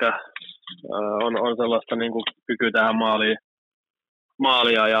 sähäkkä, on sellaista niin kuin kykyä tähän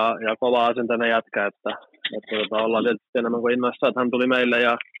maalia ja kova asenteinen jätkä, että ollaan tietysti enemmän kuin innoissa, että hän tuli meille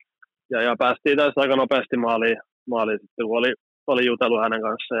ja päästiin tässä aika nopeasti maaliin sitten, kun oli jutellut hänen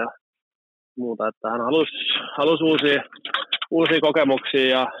kanssa ja muuta, että hän halusi uusia kokemuksia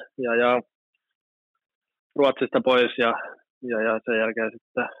ja Ruotsista pois ja sen jälkeen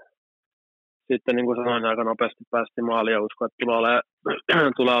sitten niin kuin sanoin, aika nopeasti päästiin maaliin ja uskon, että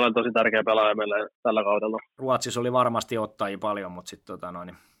tulee olemaan tosi tärkeä pelaaja meille tällä kaudella. Ruotsissa oli varmasti ottajia paljon, mutta sitten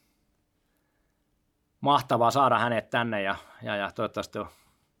mahtavaa saada hänet tänne ja toivottavasti on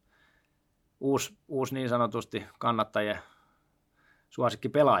uusi niin sanotusti kannattajien suosikki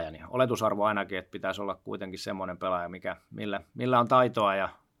pelaaja, niin oletusarvo ainakin, että pitäisi olla kuitenkin semmoinen pelaaja, millä on taitoa ja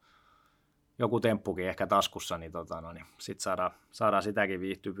joku temppukin ehkä taskussa, niin, niin sitten saadaan sitäkin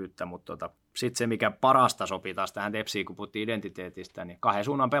viihtyvyyttä, mutta sitten se, mikä parasta sopii taas tähän Tepsiin, kun puhuttiin identiteetistä, niin 2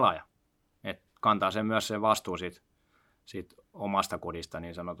 suunnan pelaaja. Et kantaa sen myös sen vastuu siitä omasta kodista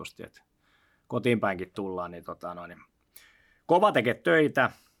niin sanotusti, että kotiin päinkin tullaan, niin, niin kova tekee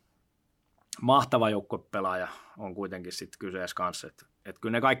töitä, mahtava joukkuepelaaja on kuitenkin sitten kyseessä kanssa, että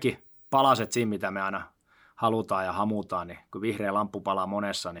kyllä ne kaikki palaset siinä, mitä me aina halutaan ja hamutaan, niin kun vihreä lamppu palaa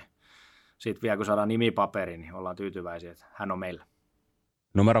monessa, niin sitten vielä kun saadaan nimipaperi, niin ollaan tyytyväisiä, että hän on meillä.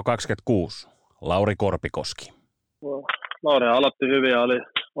 Numero 26, Lauri Korpikoski. Lauri aloitti hyvin ja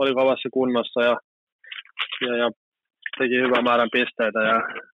oli kovassa kunnossa ja teki hyvän määrän pisteitä ja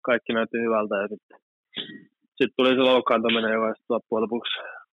kaikki näytti hyvältä. Ja sitten tuli se loukkaantuminen, joka sitten loppujen lopuksi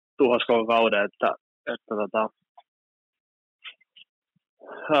tuhosi koko kauden.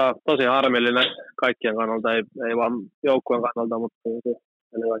 Tosi harmillinen kaikkien kannalta, ei vaan joukkueen kannalta, mutta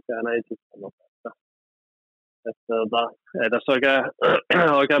ennen kaikkea hänen itsestään. Ei tässä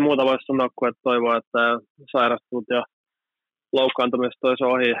oikein muuta voi sanoa kuin, että toivoa, että sairastut ja loukkaantumista olisi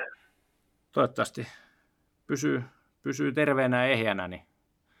ohi. Toivottavasti pysyy terveenä ja ehjänä, niin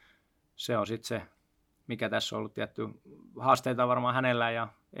se on sitten se, mikä tässä on ollut tietty haasteita varmaan hänellä ja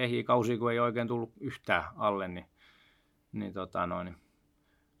ehjiä kausia, kun ei oikein tullut yhtään alle, niin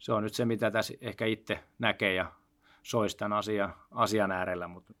se on nyt se, mitä tässä ehkä itse näkee ja soisi tämän asian äärellä,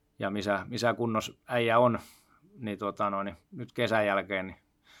 ja missä kunnossa äijä on, niin, niin nyt kesän jälkeen niin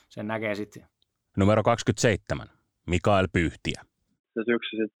sen näkee sitten. Numero 27, Mikael Pyyhtiä. Se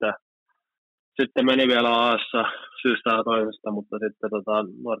syksy sitten meni vielä Aassa syystä ja toisesta, mutta sitten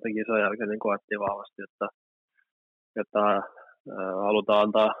nuorten kisojen jälkeen niin koettiin vahvasti, että halutaan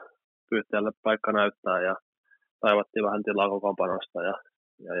antaa Pyyhtiälle paikka näyttää ja taivattiin vähän tilaa kokoonpanosta ja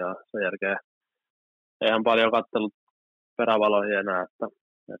sen jälkeen eihän paljon katsellut perävaloihin enää, että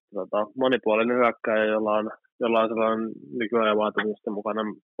monipuolinen hyökkääjä, jolla on sellainen nykyajan vaatimusten mukainen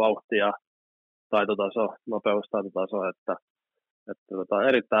vauhti ja taitotaso, nopeustaitotaso, että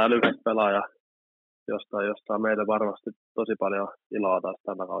erittäin älykäs pelaaja, josta meille varmasti tosi paljon iloa taas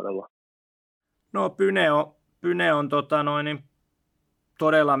tällä kaudella. No Pyne on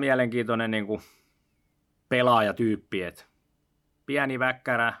todella mielenkiintoinen niin kuin pelaajatyyppi, että pieni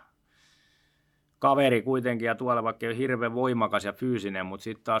väkkärä, kaveri kuitenkin ja tuolla vaikka ei ole hirveän voimakas ja fyysinen, mutta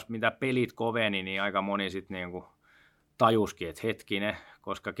sitten taas mitä pelit koveni, niin aika moni sitten niinku tajuskin, että hetkinen,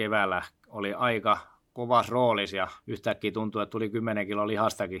 koska keväällä oli aika kovas roolis ja yhtäkkiä tuntui, että tuli 10 kiloa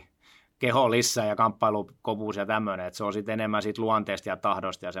lihastakin keho lisää ja kamppailukovuus ja tämmöinen, että se on sitten enemmän siitä luonteesta ja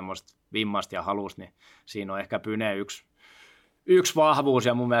tahdosta ja semmoista vimmasta ja halusta, niin siinä on ehkä Pyne yksi vahvuus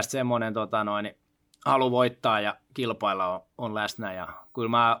ja mun mielestä semmoinen halu voittaa ja kilpailla on läsnä ja kyllä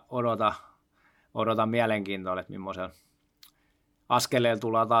mä odotan mielenkiintoa, että millaisella askeleella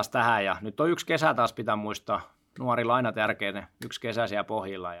tullaan taas tähän. Ja nyt on yksi kesä taas, pitää muistaa. Nuorilla aina tärkeä, yksi kesä siellä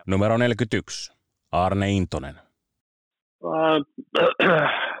pohjilla. Numero 41, Arne Intonen.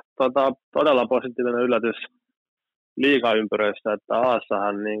 Todella positiivinen yllätys liigaympyröissä, että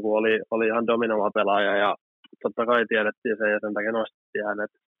Aassahan niin kuin oli ihan dominoiva pelaaja ja totta kai tiedettiin sen ja sen takia nostettiin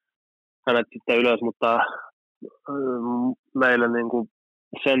hänet sitten ylös, mutta meille niin kuin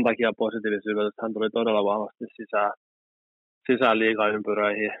sen takia positiivisuus, että hän tuli todella vahvasti sisään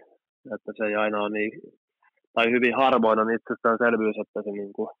liigaympyröihin, että se ei aina ole niin, tai hyvin harvoin on itsestäänselvyys, että se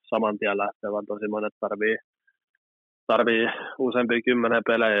niin kuin saman tien lähtee, vaan tosi monet tarvii useampia 10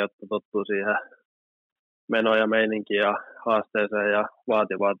 pelejä, jotta tottuu siihen menoon ja meininkiin ja haasteeseen ja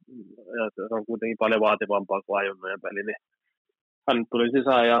vaativaa, ja se on kuitenkin paljon vaativampaa kuin ajunnojen peli, niin hän tuli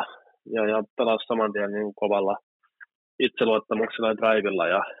sisään ja pelasi saman tien niin kovalla itseluottamuksella ja drivilla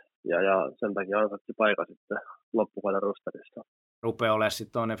ja sen takia ansaitti paikan sitten loppukauden rosterissa. Rupeaa olemaan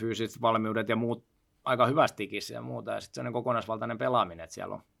sitten tuonne fyysiset valmiudet ja muut aika hyvästikin ja muuta, ja sitten sellainen kokonaisvaltainen pelaaminen, että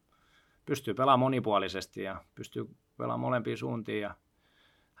siellä pystyy pelaamaan monipuolisesti ja pystyy pelaamaan molempiin suuntiin, ja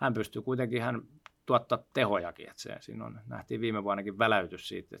hän pystyy kuitenkin tuottaa tehojakin, että siinä nähtiin viime vuonnakin väläytys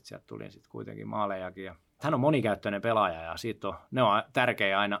siitä, että sieltä tuli sitten kuitenkin maalejakin, ja hän on monikäyttöinen pelaaja, ja ne on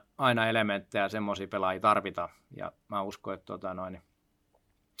tärkeä aina elementtejä, semmoisia pelaajia tarvitaan, ja mä uskon, että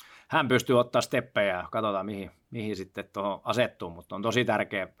hän pystyy ottaa steppejä, ja katsotaan mihin sitten tuohon asettuu, mutta on tosi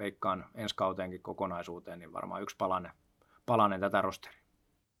tärkeä, veikkaan ensi kauteenkin kokonaisuuteen, niin varmaan yksi palanen tätä rosteria.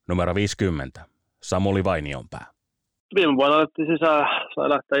 Numero 50, Samuli Vainionpää. Viime vuonna otettiin sisään, sai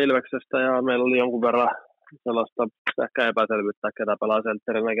lähteä Ilveksestä, ja meillä oli jonkun verran sellaista ehkä epäselvyyttä, ketä pelaa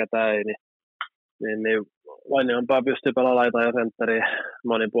sentterinä, ketä ei, niin Vainiompaa pystyy pelaamaan laita ja sentteri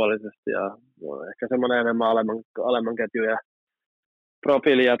monipuolisesti ja ehkä semmoinen enemmän alemman ketju ja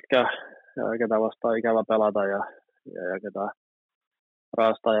profiilijätkä, ketä vastaan ikävä pelata ja ketä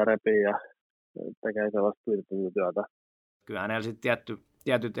raastaa ja repii ja tekee sellaista työtä. Kyllä hänellä sitten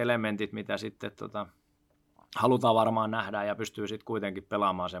tietyt elementit, mitä sitten halutaan varmaan nähdä ja pystyy sitten kuitenkin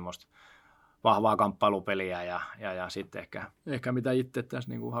pelaamaan semmoista vahvaa kamppailupeliä ja sitten ehkä mitä itse tässä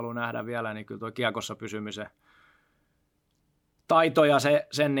niin haluan nähdä vielä, niin kyllä tuo kiekossa pysymisen taito ja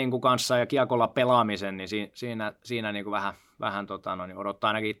sen niin kuin kanssa ja kiekolla pelaamisen, niin siinä niin kuin vähän odottaa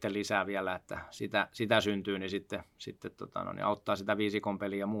ainakin itse lisää vielä, että sitä syntyy, niin sitten auttaa sitä viisikon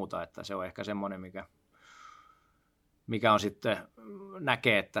peliä ja muuta, että se on ehkä semmoinen, mikä on sitten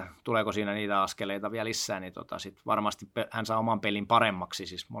näkee, että tuleeko siinä niitä askeleita vielä lisää, niin sit varmasti hän saa oman pelin paremmaksi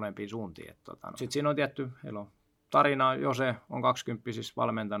siis molempiin suuntiin. Sitten siinä on tietty tarina, Jose on 20 siis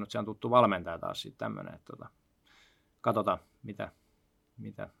valmentanut, se on tuttu valmentaja taas sitten tämmöinen, että katsotaan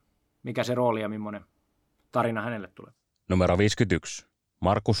mikä se rooli ja millainen tarina hänelle tulee. Numero 51,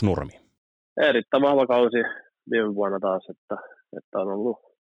 Markus Nurmi. Erittäin vahva kausi viime vuonna taas, että on ollut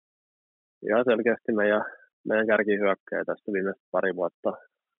ihan selkeästi meidän kärkihyökkäjä tästä viimeistä pari vuotta.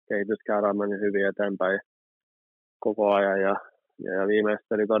 Kehityskäärä on mennyt hyvin eteenpäin koko ajan ja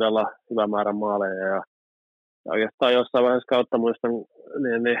viimeisteli todella hyvä määrä maaleja. Ja oikeastaan jossain vaiheessa kautta muistan,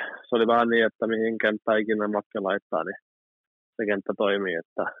 niin se oli vähän niin, että mihin kenttään ikinä Makke laittaa, niin se kenttä toimii.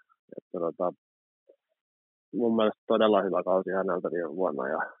 Että mun mielestä todella hyvä kausi häneltä viime vuonna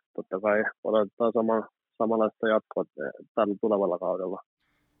ja totta kai odotetaan samanlaista jatkoa tällä tulevalla kaudella.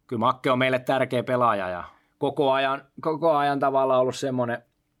 Kyllä Makke on meille tärkeä pelaaja ja koko ajan tavallaan ollut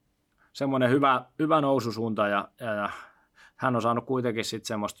semmoinen hyvä noususuunta ja hän on saanut kuitenkin sitten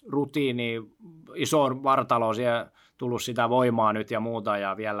semmoista rutiinia, iso vartalo, siellä tullut sitä voimaa nyt ja muuta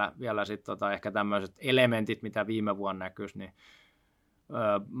ja vielä sitten ehkä tämmöiset elementit, mitä viime vuonna näkyisi, niin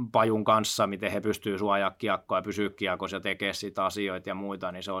Pajun kanssa, miten he pystyvät suojaa kiekkoa ja pysyä kiekossa ja tekemään siitä asioita ja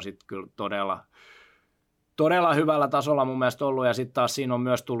muita, niin se on sitten kyllä todella hyvällä tasolla mun mielestä ollut, ja sitten taas siinä on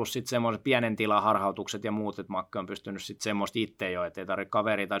myös tullut sitten semmoiset pienen tilan harhautukset ja muut, että Makke on pystynyt sitten semmoista itse jo, että ei tarvitse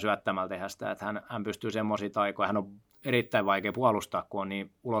kaveria tai syöttämällä tehdä sitä, että hän pystyy semmoisia taikoja, hän on erittäin vaikea puolustaa, kun on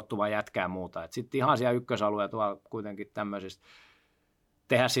niin ulottuva jätkää muuta, että sitten ihan siellä ykkösalueella tuolla kuitenkin tämmöisistä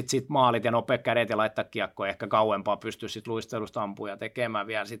tehdä sitten maalit ja nopea kädet ja laittaa kiekkoa ehkä kauempaa, pystyy sitten luistelusta ampumaan ja tekemään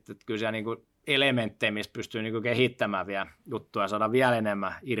vielä sitten, että kyllä siellä niinku elementtejä, missä pystyy niinku kehittämään vielä juttuja ja saada vielä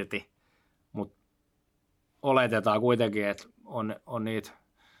enemmän irti, mutta oletetaan kuitenkin, että on niitä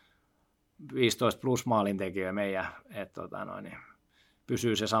 15 plus maalintekijöitä meidän, että niin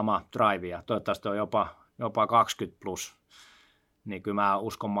pysyy se sama drive ja toivottavasti on jopa 20 plus, niin kyllä mä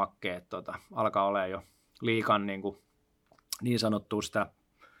uskon Makkeen, että alkaa olemaan jo liikan niin sanottua sitä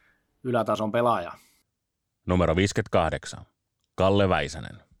ylätason pelaajaa. Numero 58, Kalle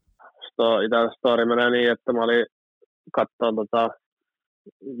Väisänen. Itse story menee niin, että mä olin katsoa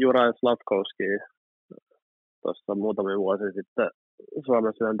Juraj Slavkovskia tuossa muutamia vuosia sitten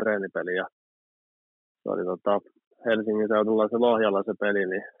Suomessa yhden treenipeli ja se oli Helsingin seudulla se Lohjalla se peli,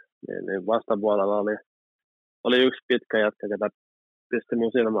 niin vastapuolella oli yksi pitkä jätkä, ketä pisti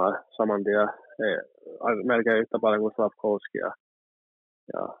mun silmään saman tien melkein yhtä paljon kuin Slavkovski ja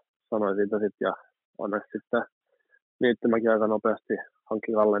sanoin siitä sitten ja onneksi sitten Niittymäkin aika nopeasti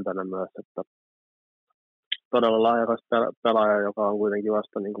hankki Kallen tänne myös, että todella lahjakas pelaaja, joka on kuitenkin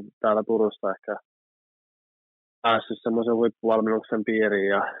vasta niin kuin täällä Turussa ehkä päässyt semmoisen huippuvalmennuksen piiriin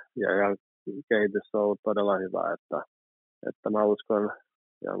ja kehitys on ollut todella hyvä, että mä uskon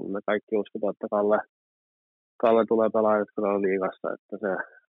ja me kaikki uskotaan, että Kalle tulee pelaajaksi liigassa, että se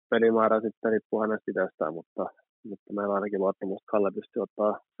pelimäärä sitten riippuu hänestä itsestään, mutta meillä on ainakin luottamusta, että Kalle pystyy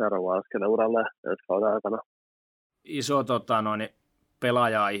ottaa seuraavaa askeleen uralle ensi kauden aikana. Iso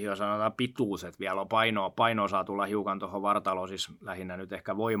pelaaja-aihe, sanotaan pituus, että vielä on painoa saa tulla hiukan tuohon vartaloon, siis lähinnä nyt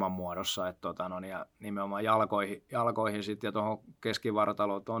ehkä voiman muodossa, että ja nimenomaan jalkoihin sitten ja tuohon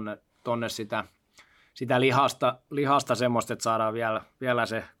keskivartaloon tonne sitä lihasta semmoista, että saadaan vielä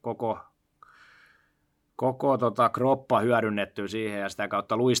se koko kroppa hyödynnettyä siihen ja sitä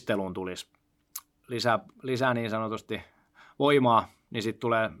kautta luisteluun tulisi lisää niin sanotusti voimaa, niin sitten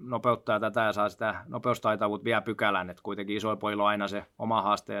tulee nopeuttaa tätä ja saa sitä nopeustaitavuutta vielä pykälän, että kuitenkin isoilla pojilla on aina se oma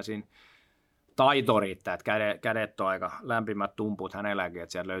haaste ja siinä taito riittää, että kädet on aika lämpimät tumput hänelläkin,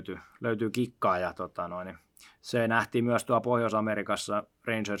 että sieltä löytyy kikkaa ja niin se nähtiin myös tuolla Pohjois-Amerikassa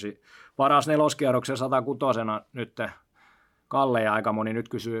Rangersin varas neloskierroksen 106 nyt Kalle ja aika moni nyt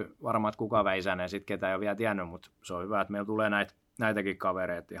kysyy varmaan, että kuka Väisänen, sitten ketä ei ole vielä tiennyt, mutta se on hyvä, että meillä tulee näitäkin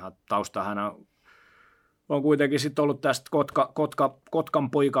kavereita. Ihan tausta hän on kuitenkin sitten ollut tästä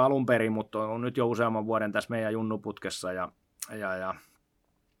Kotkan poika alun perin, mutta on nyt jo useamman vuoden tässä meidän junnuputkessa ja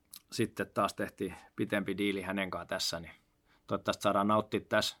sitten taas tehtiin pitempi diili hänen kanssaan tässä, niin toivottavasti saadaan nauttia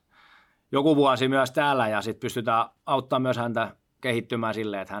tässä joku vuosi myös täällä ja sitten pystytään auttamaan myös häntä kehittymään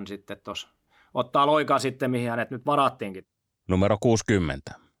silleen, että hän sitten tuossa ottaa loikaa sitten, mihin hänet nyt varattiinkin. Numero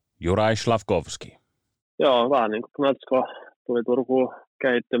 60. Juraj Slavkovski. Joo, vähän niin kuin Knatsko tuli Turkuun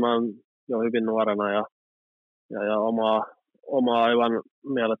kehittymään jo hyvin nuorena ja omaa aivan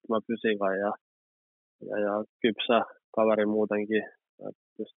mielettömän fysiikan ja kypsä kaveri muutenkin, että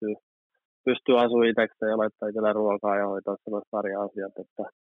pystyy asumaan itsekseen ja laittaa itselleen ruokaa ja hoitaa sellaista sarja-asiat, että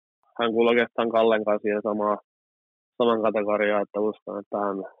hän kuului oikeastaan Kallen kanssa siihen saman kategoriaan, että uskon, että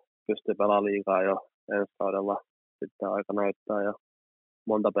hän pystyy pelaamaan liigaa jo ensi kaudella, sitten aika näyttää ja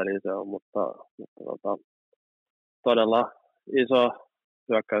monta peliä se on, mutta todella iso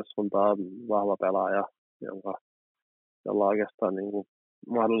hyökkäyssuuntaan vahva pelaaja, jolla oikeastaan niin kuin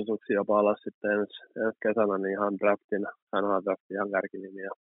mahdollisuuksia jopa olla sitten ensi kesänä niin ihan draftin ihan kärkinimiä.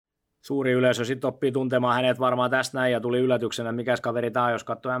 Suuri yleisö sitten oppii tuntemaan hänet varmaan tästä näin ja tuli yllätyksenä, mikäs kaveri tämä on, jos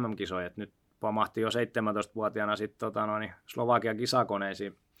katsoi MM-kisoja. Et nyt pamahti jo 17-vuotiaana sitten Slovakian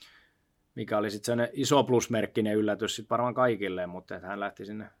kisakoneisiin, mikä oli sitten sellainen iso plusmerkkinen yllätys sitten varmaan kaikille, mutta hän lähti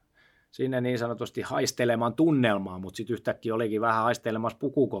sinne niin sanotusti haistelemaan tunnelmaa, mutta sitten yhtäkkiä olikin vähän haistelemassa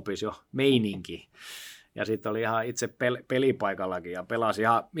pukukopis jo meininki. Ja sitten oli ihan itse pelipaikallakin ja pelasi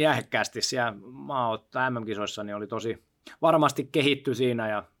ihan miehekkäästi siellä MM-kisoissa, niin oli tosi varmasti kehittyi siinä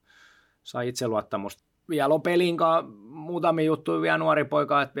ja sai itseluottamusta. Vielä on pelinkaan muutamia juttuja vielä nuori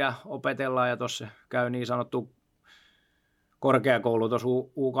poika, että vielä opetellaan ja tuossa käy niin sanottu korkeakoulu tuossa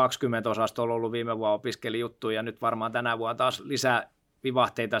U20-osastolla ollut viime vuonna opiskeli juttuja ja nyt varmaan tänä vuonna taas lisää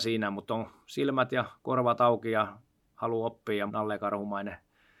vivahteita siinä, mutta on silmät ja korvat auki ja haluaa oppia ja Nalle Karhumainen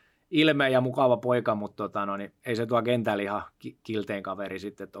ilme ja mukava poika, mutta niin ei se tuo kentällä ihan kiltein kaveri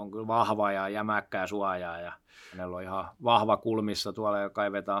sitten, että on kyllä vahva ja jämäkkää suojaa ja hänellä on ihan vahva kulmissa tuolla ja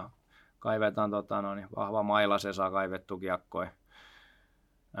kaivetaan vahva maila, se saa kaivettu kiekkoja.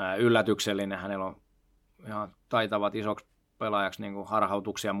 Yllätyksellinen, hänellä on ihan taitavat isoksi pelaajaksi niin kuin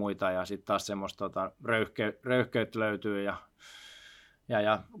harhautuksia ja muita ja sitten taas semmoista röyhkeyttä löytyy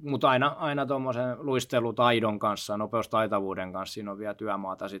mutta aina tuommoisen luistelutaidon kanssa, nopeustaitavuuden kanssa, siinä on vielä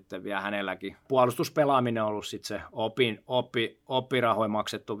työmaata sitten vielä hänelläkin. Puolustuspelaaminen on ollut sitten se oppirahoin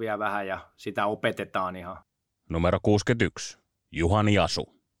maksettu vielä vähän ja sitä opetetaan ihan. Numero 61. Juhani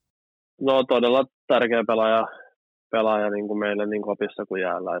Jasu. No todella tärkeä pelaaja niin kuin meille niin kopissa kuin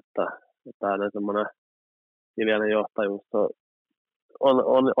jäällä, että hänen semmoinen hiljainen johtajuus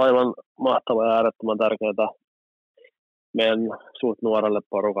on aivan mahtava ja äärettömän tärkeää meidän suht nuorelle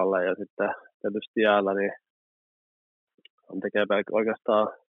porukalle ja sitten tietysti jäällä niin on tekee oikeastaan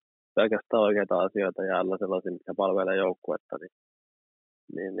oikeita asioita jäällä sellaisia, mitkä palvelee joukkuetta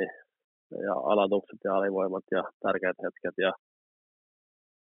niin, ja aloitukset ja alivoimat ja tärkeät hetket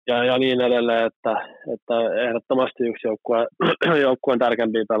ja niin edelleen, että ehdottomasti yksi joukkueen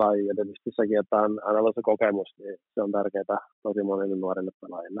tärkeimpiä pelaajia ja tietysti sekin, että hänellä on se kokemus, niin se on tärkeää tosi monille nuorille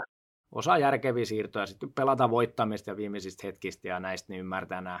pelaajille. Osaa järkeviä siirtoja, sitten pelata voittamista ja viimeisistä hetkistä ja näistä niin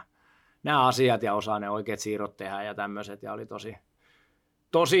ymmärtää nämä asiat ja osaa ne oikeat siirrot tehdä ja tämmöiset. Ja oli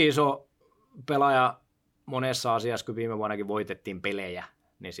tosi iso pelaaja monessa asiassa, kun viime vuonnakin voitettiin pelejä,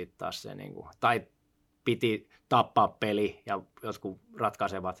 niin sitten taas se tai piti tappaa peli ja jotkut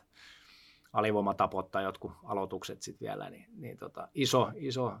ratkaisevat alivoimatapot tai jotkut aloitukset sitten vielä, niin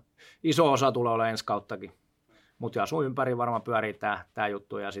iso osa tulee olla ensi kauttakin. Mutta Jasun ympäri varmaan pyörii tämä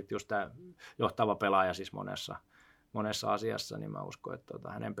juttu ja sitten just tämä johtava pelaaja siis monessa asiassa, niin mä uskon, että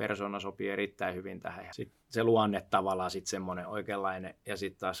hänen persoona sopii erittäin hyvin tähän. Ja sitten se luonne tavallaan sitten semmoinen oikeanlainen ja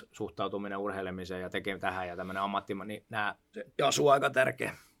sitten taas suhtautuminen urheilemiseen ja tekee tähän ja tämmöinen ammattimainen, niin nämä Jasu on aika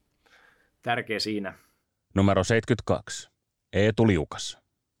tärkeä siinä. Numero 72. Eetu Liukas.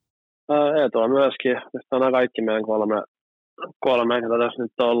 Eetu on myöskin, mistä on kaikki meidän kolme, joita tässä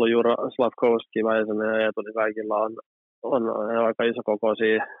nyt on ollut, Jura, Slavkovski, Väisänen ja Eetu, niin kaikilla on aika iso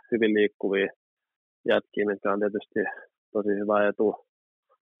kokoisia, hyvin liikkuvia jätkiä, mitkä on tietysti tosi hyvä etu,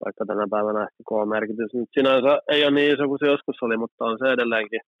 vaikka tänä päivänä ehkä K-merkitys nyt sinänsä ei ole niin iso kuin se joskus oli, mutta on se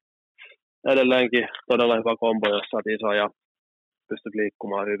edelleenkin todella hyvä kombo, jos olet iso ja pystyt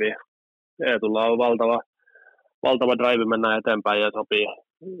liikkumaan hyvin. Eetulla on valtava drive mennä eteenpäin ja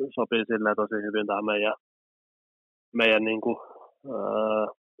sopii silleen tosi hyvin tähän meidän niin kuin,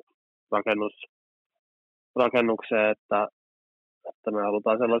 rakennukseen, että me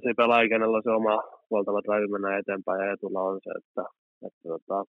halutaan sellaisia pelaajia, kenellä on se oma valtava drive mennä eteenpäin ja Eetulla on se, että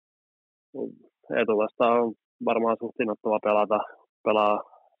Eetu vastaan on varmaan suht innoittava pelaa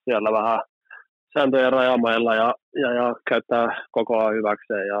siellä vähän sääntöjen rajamailla ja käyttää koko ajan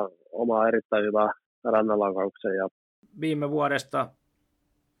hyväkseen ja omaa erittäin hyvää rannanlaukauksen. Viime vuodesta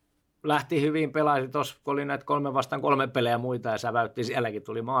lähti hyvin, pelasi tuossa, kun oli näitä 3-3 pelejä muita ja säväytti sielläkin,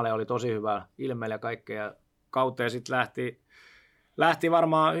 tuli maaleja, oli tosi hyvä ilmeellä ja kaikkea kauteen sitten lähti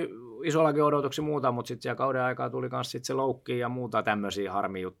varmaan isollakin odotuksi muuta, mutta sitten siellä kauden aikaa tuli myös se loukki ja muuta tämmöisiä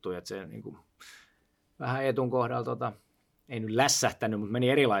harmijuttuja, että se niin kuin, vähän Eetun kohdalla ei nyt lässähtänyt, mutta meni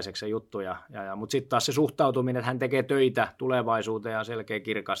erilaiseksi se juttu. Mutta sitten taas se suhtautuminen, että hän tekee töitä tulevaisuuteen ja selkeä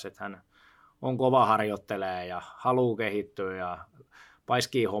kirkas, että hän on kova harjoittelee ja haluaa kehittyä ja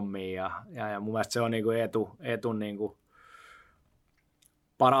paiskii hommia. Ja mun mielestä se on niin kuin Eetun niin kuin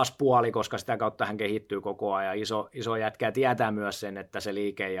paras puoli, koska sitä kautta hän kehittyy koko ajan. Iso jätkä tietää myös sen, että se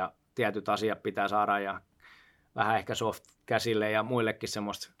liike ja tietyt asiat pitää saada ja vähän ehkä soft käsille ja muillekin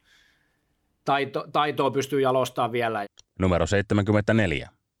semmoista taitoa pystyy jalostamaan vielä. Numero 74,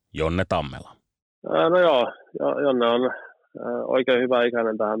 Jonne Tammela. No joo, Jonne on oikein hyvä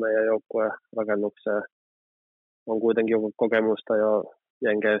ikäinen tähän meidän joukkueen rakennukseen. On kuitenkin kokemusta jo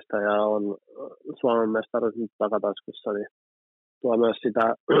Jenkeistä ja on Suomen mestaruus nyt takataskussa, niin tuo myös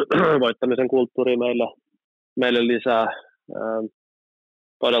sitä voittamisen kulttuuria meille lisää.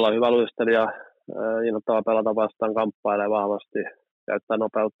 Todella hyvä luistelija, innoittava pelata vastaan, kamppailee vahvasti, käyttää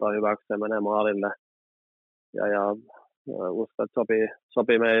nopeuttaa hyväksi ja menee maalille. Ja uskon, että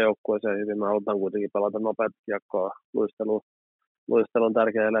sopii meidän joukkueeseen hyvin. Me halutaan kuitenkin pelata nopeat kiekkoa. Luistelu on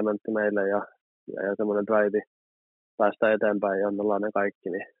tärkeä elementti meille ja semmoinen drive päästä eteenpäin ja ne kaikki.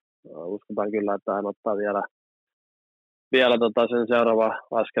 Niin uskotaan kyllä, että hän ottaa vielä sen seuraava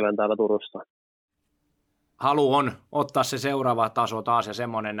askeleen täällä Turussa. Halu on ottaa se seuraava taso taas ja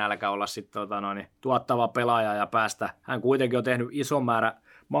semmoinen nälkä olla sitten tuottava pelaaja ja päästä. Hän kuitenkin on tehnyt ison määrä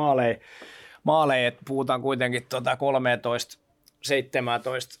maaleja, että puhutaan kuitenkin 13-17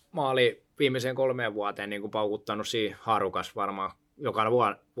 maalia viimeiseen 3 vuoteen niin kuin paukuttanut siinä haarukas varmaan joka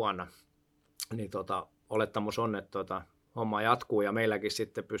vuonna. Niin olettamus on, että homma jatkuu ja meilläkin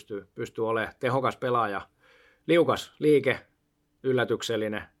sitten pystyy olemaan tehokas pelaaja, liukas liike,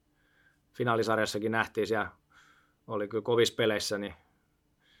 yllätyksellinen. Finaalisarjassakin nähtiin siellä, oli kyllä kovissa peleissä, niin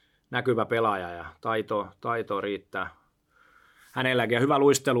näkyvä pelaaja ja taito riittää hänelläkin. Ja hyvä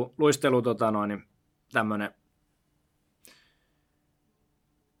luistelu tämmöinen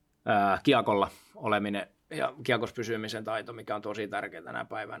kiekolla oleminen ja kiekossa pysymisen taito, mikä on tosi tärkeää tänä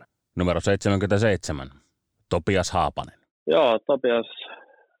päivänä. Numero 77, Topias Haapanen. Joo, Topias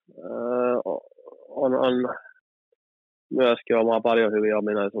on myöskin omaa paljon hyviä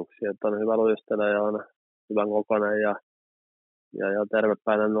ominaisuuksia, että on hyvä luistelija ja on hyvän kokoinen ja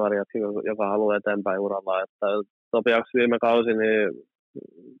tervepäinen nuori, joka haluaa eteenpäin uralla. Että Topias viime kausi, niin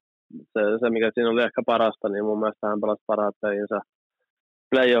se mikä siinä oli ehkä parasta, niin mun mielestä hän pelasi parhaat pelinsä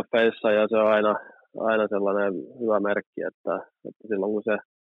playoffeissa ja se on aina sellainen hyvä merkki, että silloin kun se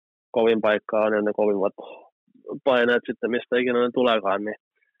kovin paikka on ja ne kovimmat paineet sitten, mistä ikinä ne tuleekaan, niin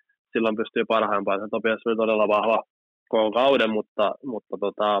silloin pystyy parhaimpaan. Se Topias oli todella vahva koko kauden,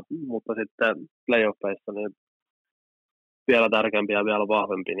 mutta sitten playoffeissa niin vielä tärkeämpi ja vielä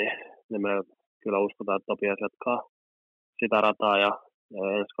vahvempi, niin me kyllä uskotaan, että Topias jatkaa sitä rataa ja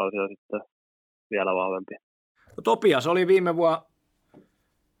ensi kausi on sitten vielä vahvempi. Topias oli viime vuonna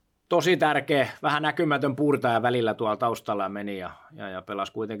tosi tärkeä, vähän näkymätön puurtaja välillä tuolla taustalla meni ja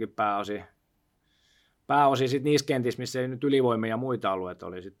pelasi kuitenkin pääosin sitten niissä kentissä, missä ei nyt ylivoimia ja muita alueita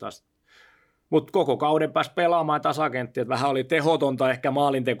oli sitten taas. Mutta koko kauden pääsi pelaamaan tasakenttiä, että vähän oli tehotonta ehkä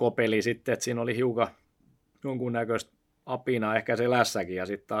maalintekopeli sitten, että siinä oli hiukan jonkunnäköistä apinaa ehkä selässäkin ja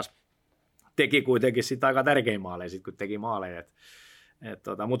sitten taas teki kuitenkin sitten aika tärkein maaleja, kun teki maaleja.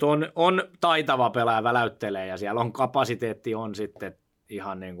 Mutta on taitava pelaaja, väläyttelee ja siellä on kapasiteetti on sitten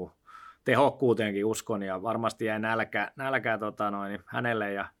ihan niin kuin tehokkuuteenkin uskon ja varmasti jäi nälkää hänelle.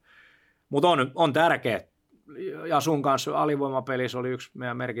 Mutta on tärkeä. Ja sun kanssa alivoimapelissä oli yksi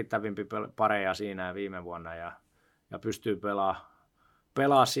meidän merkittävimpi pareja siinä viime vuonna ja pystyy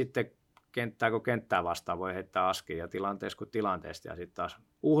pelaa sitten kenttää kun kenttää vastaan, voi heittää askia ja tilanteessa kuin tilanteesta ja sitten taas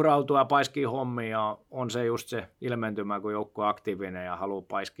uhrautua ja paiskii hommia ja on se just se ilmentymä, kun joukko on aktiivinen ja haluaa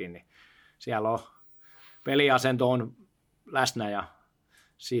paiskia, niin siellä on peliasento on läsnä ja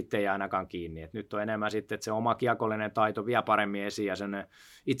siitä ei ainakaan kiinni. Et nyt on enemmän sitten, että se oma kiekollinen taito vie paremmin esiin ja sen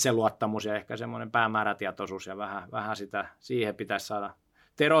itseluottamus ja ehkä semmoinen päämäärätietoisuus ja vähän sitä, siihen pitäisi saada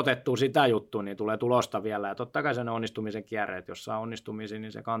terotettua sitä juttua, niin tulee tulosta vielä. Ja totta kai sen onnistumisen kierre, että jos saa onnistumisia,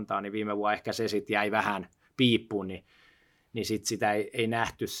 niin se kantaa, niin viime vuonna ehkä se sitten jäi vähän piippuun, niin sitten sitä ei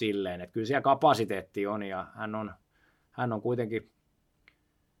nähty silleen. Että kyllä siellä kapasiteetti on ja hän on kuitenkin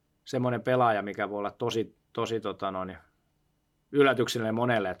semmoinen pelaaja, mikä voi olla tosi yllätyksellinen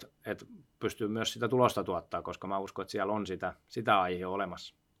monelle, että pystyy myös sitä tulosta tuottaa, koska mä uskon, että siellä on sitä aihea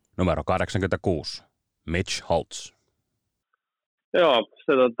olemassa. Numero 86, Mitch Holtz. Joo,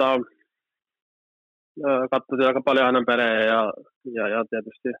 se katsoin aika paljon hänen pelejä ja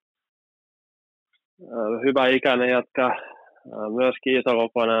tietysti hyvä ikäinen jätkä, myöskin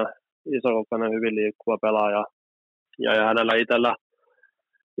isokokoinen, hyvin liikkuva pelaaja ja hänellä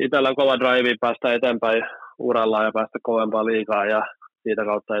itsellä kova drive päästä eteenpäin uralla ja päästä kovempaa liigaa ja siitä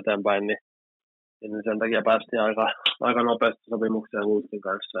kautta eteenpäin, niin sen takia päästiin aika nopeasti sopimukseen Hultzin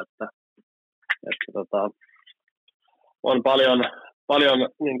kanssa, että on paljon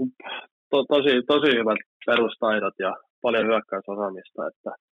niin kuin, tosi hyvät perustaidot ja paljon hyökkäysosaamista,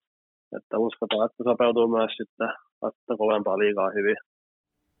 että uskotaan, että sopeutuu myös sitten vasta kovempaa liigaa hyvin.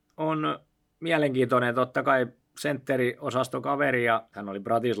 On mielenkiintoinen, totta kai sentteri-osastokaveri ja hän oli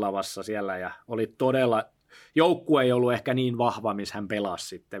Bratislavassa siellä ja oli todella, joukkue ei ollut ehkä niin vahva, missä hän pelasi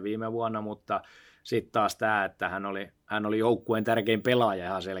sitten viime vuonna, mutta sitten taas tämä, että hän oli joukkueen tärkein pelaaja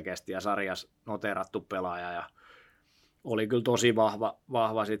ihan selkeästi ja sarjassa noteerattu pelaaja ja oli kyllä tosi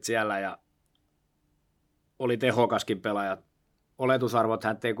vahva sitten siellä ja oli tehokaskin pelaaja. Oletusarvot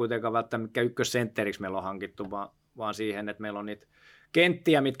hän ei kuitenkaan välttämättä ykkössentteriksi meillä on hankittu, vaan siihen, että meillä on niitä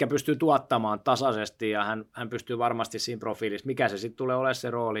kenttiä, mitkä pystyy tuottamaan tasaisesti ja hän pystyy varmasti siinä profiilissa. Mikä se sitten tulee olemaan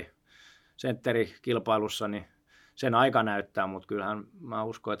se rooli sentterikilpailussa, niin sen aika näyttää, mutta kyllähän mä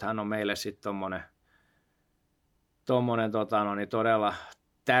uskon, että hän on meille sitten tommonen todella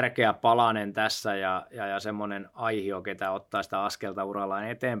tärkeä palanen tässä ja semmoinen aihio, ketä ottaa sitä askelta urallaan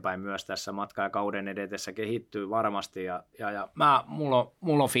eteenpäin myös tässä matka- ja kauden edetessä kehittyy varmasti ja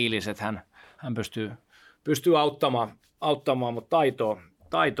mulla on fiilis, että hän pystyy auttamaan, mutta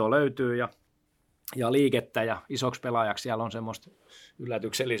taitoa löytyy ja liikettä ja isoksi pelaajaksi siellä on semmoista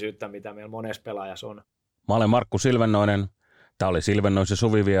yllätyksellisyyttä, mitä meillä monessa pelaajassa on. Mä olen Markku Silvennoinen. Tämä oli Silvennoisen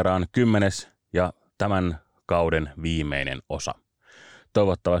Suvivieraan 10. ja tämän kauden viimeinen osa.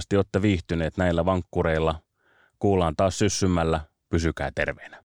 Toivottavasti olette viihtyneet näillä vankkureilla. Kuullaan taas syssymällä. Pysykää terveenä.